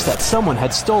 she noticed that someone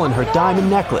had stolen her diamond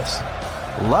necklace.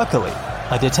 Luckily,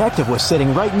 a detective was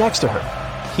sitting right next to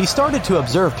her. He started to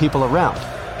observe people around.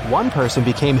 One person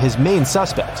became his main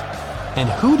suspect. And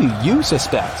who do you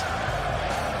suspect?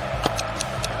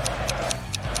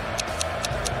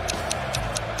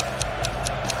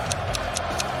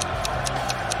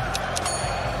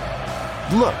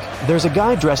 Look, there's a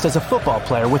guy dressed as a football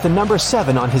player with the number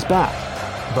 7 on his back.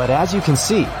 But as you can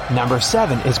see, number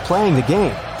 7 is playing the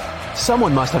game.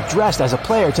 Someone must have dressed as a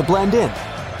player to blend in.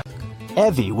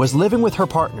 Evie was living with her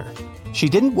partner. She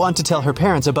didn't want to tell her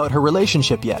parents about her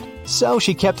relationship yet, so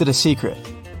she kept it a secret.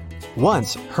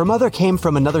 Once, her mother came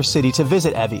from another city to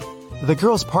visit Evie. The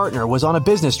girl's partner was on a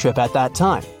business trip at that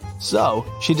time, so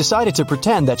she decided to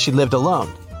pretend that she lived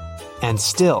alone. And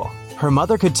still, her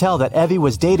mother could tell that Evie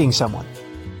was dating someone.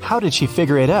 How did she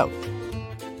figure it out?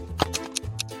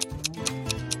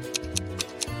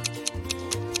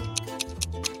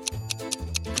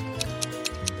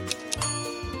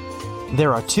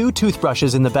 There are 2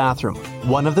 toothbrushes in the bathroom.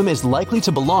 One of them is likely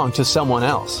to belong to someone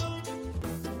else.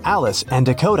 Alice and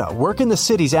Dakota work in the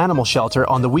city's animal shelter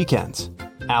on the weekends.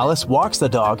 Alice walks the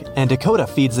dog and Dakota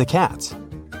feeds the cats.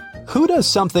 Who does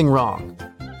something wrong?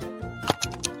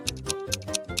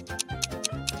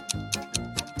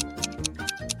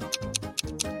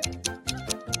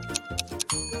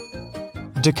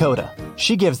 Dakota.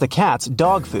 She gives the cats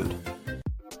dog food.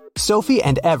 Sophie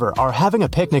and Ever are having a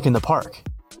picnic in the park.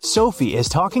 Sophie is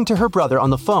talking to her brother on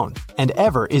the phone, and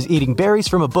Ever is eating berries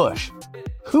from a bush.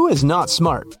 Who is not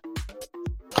smart?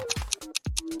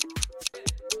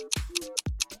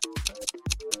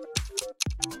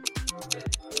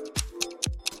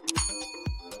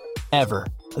 Ever.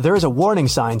 There is a warning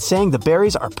sign saying the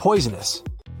berries are poisonous.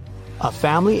 A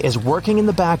family is working in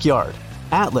the backyard.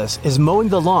 Atlas is mowing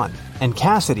the lawn, and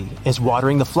Cassidy is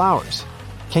watering the flowers.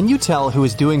 Can you tell who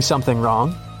is doing something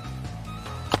wrong?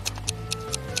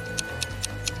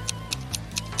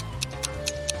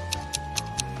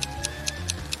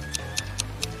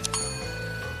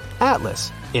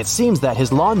 Atlas. It seems that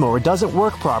his lawnmower doesn't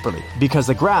work properly because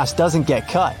the grass doesn't get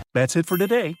cut. That's it for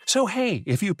today. So hey,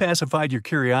 if you pacified your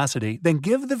curiosity, then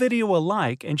give the video a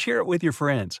like and share it with your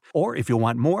friends. Or if you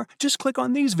want more, just click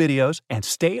on these videos and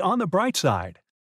stay on the bright side.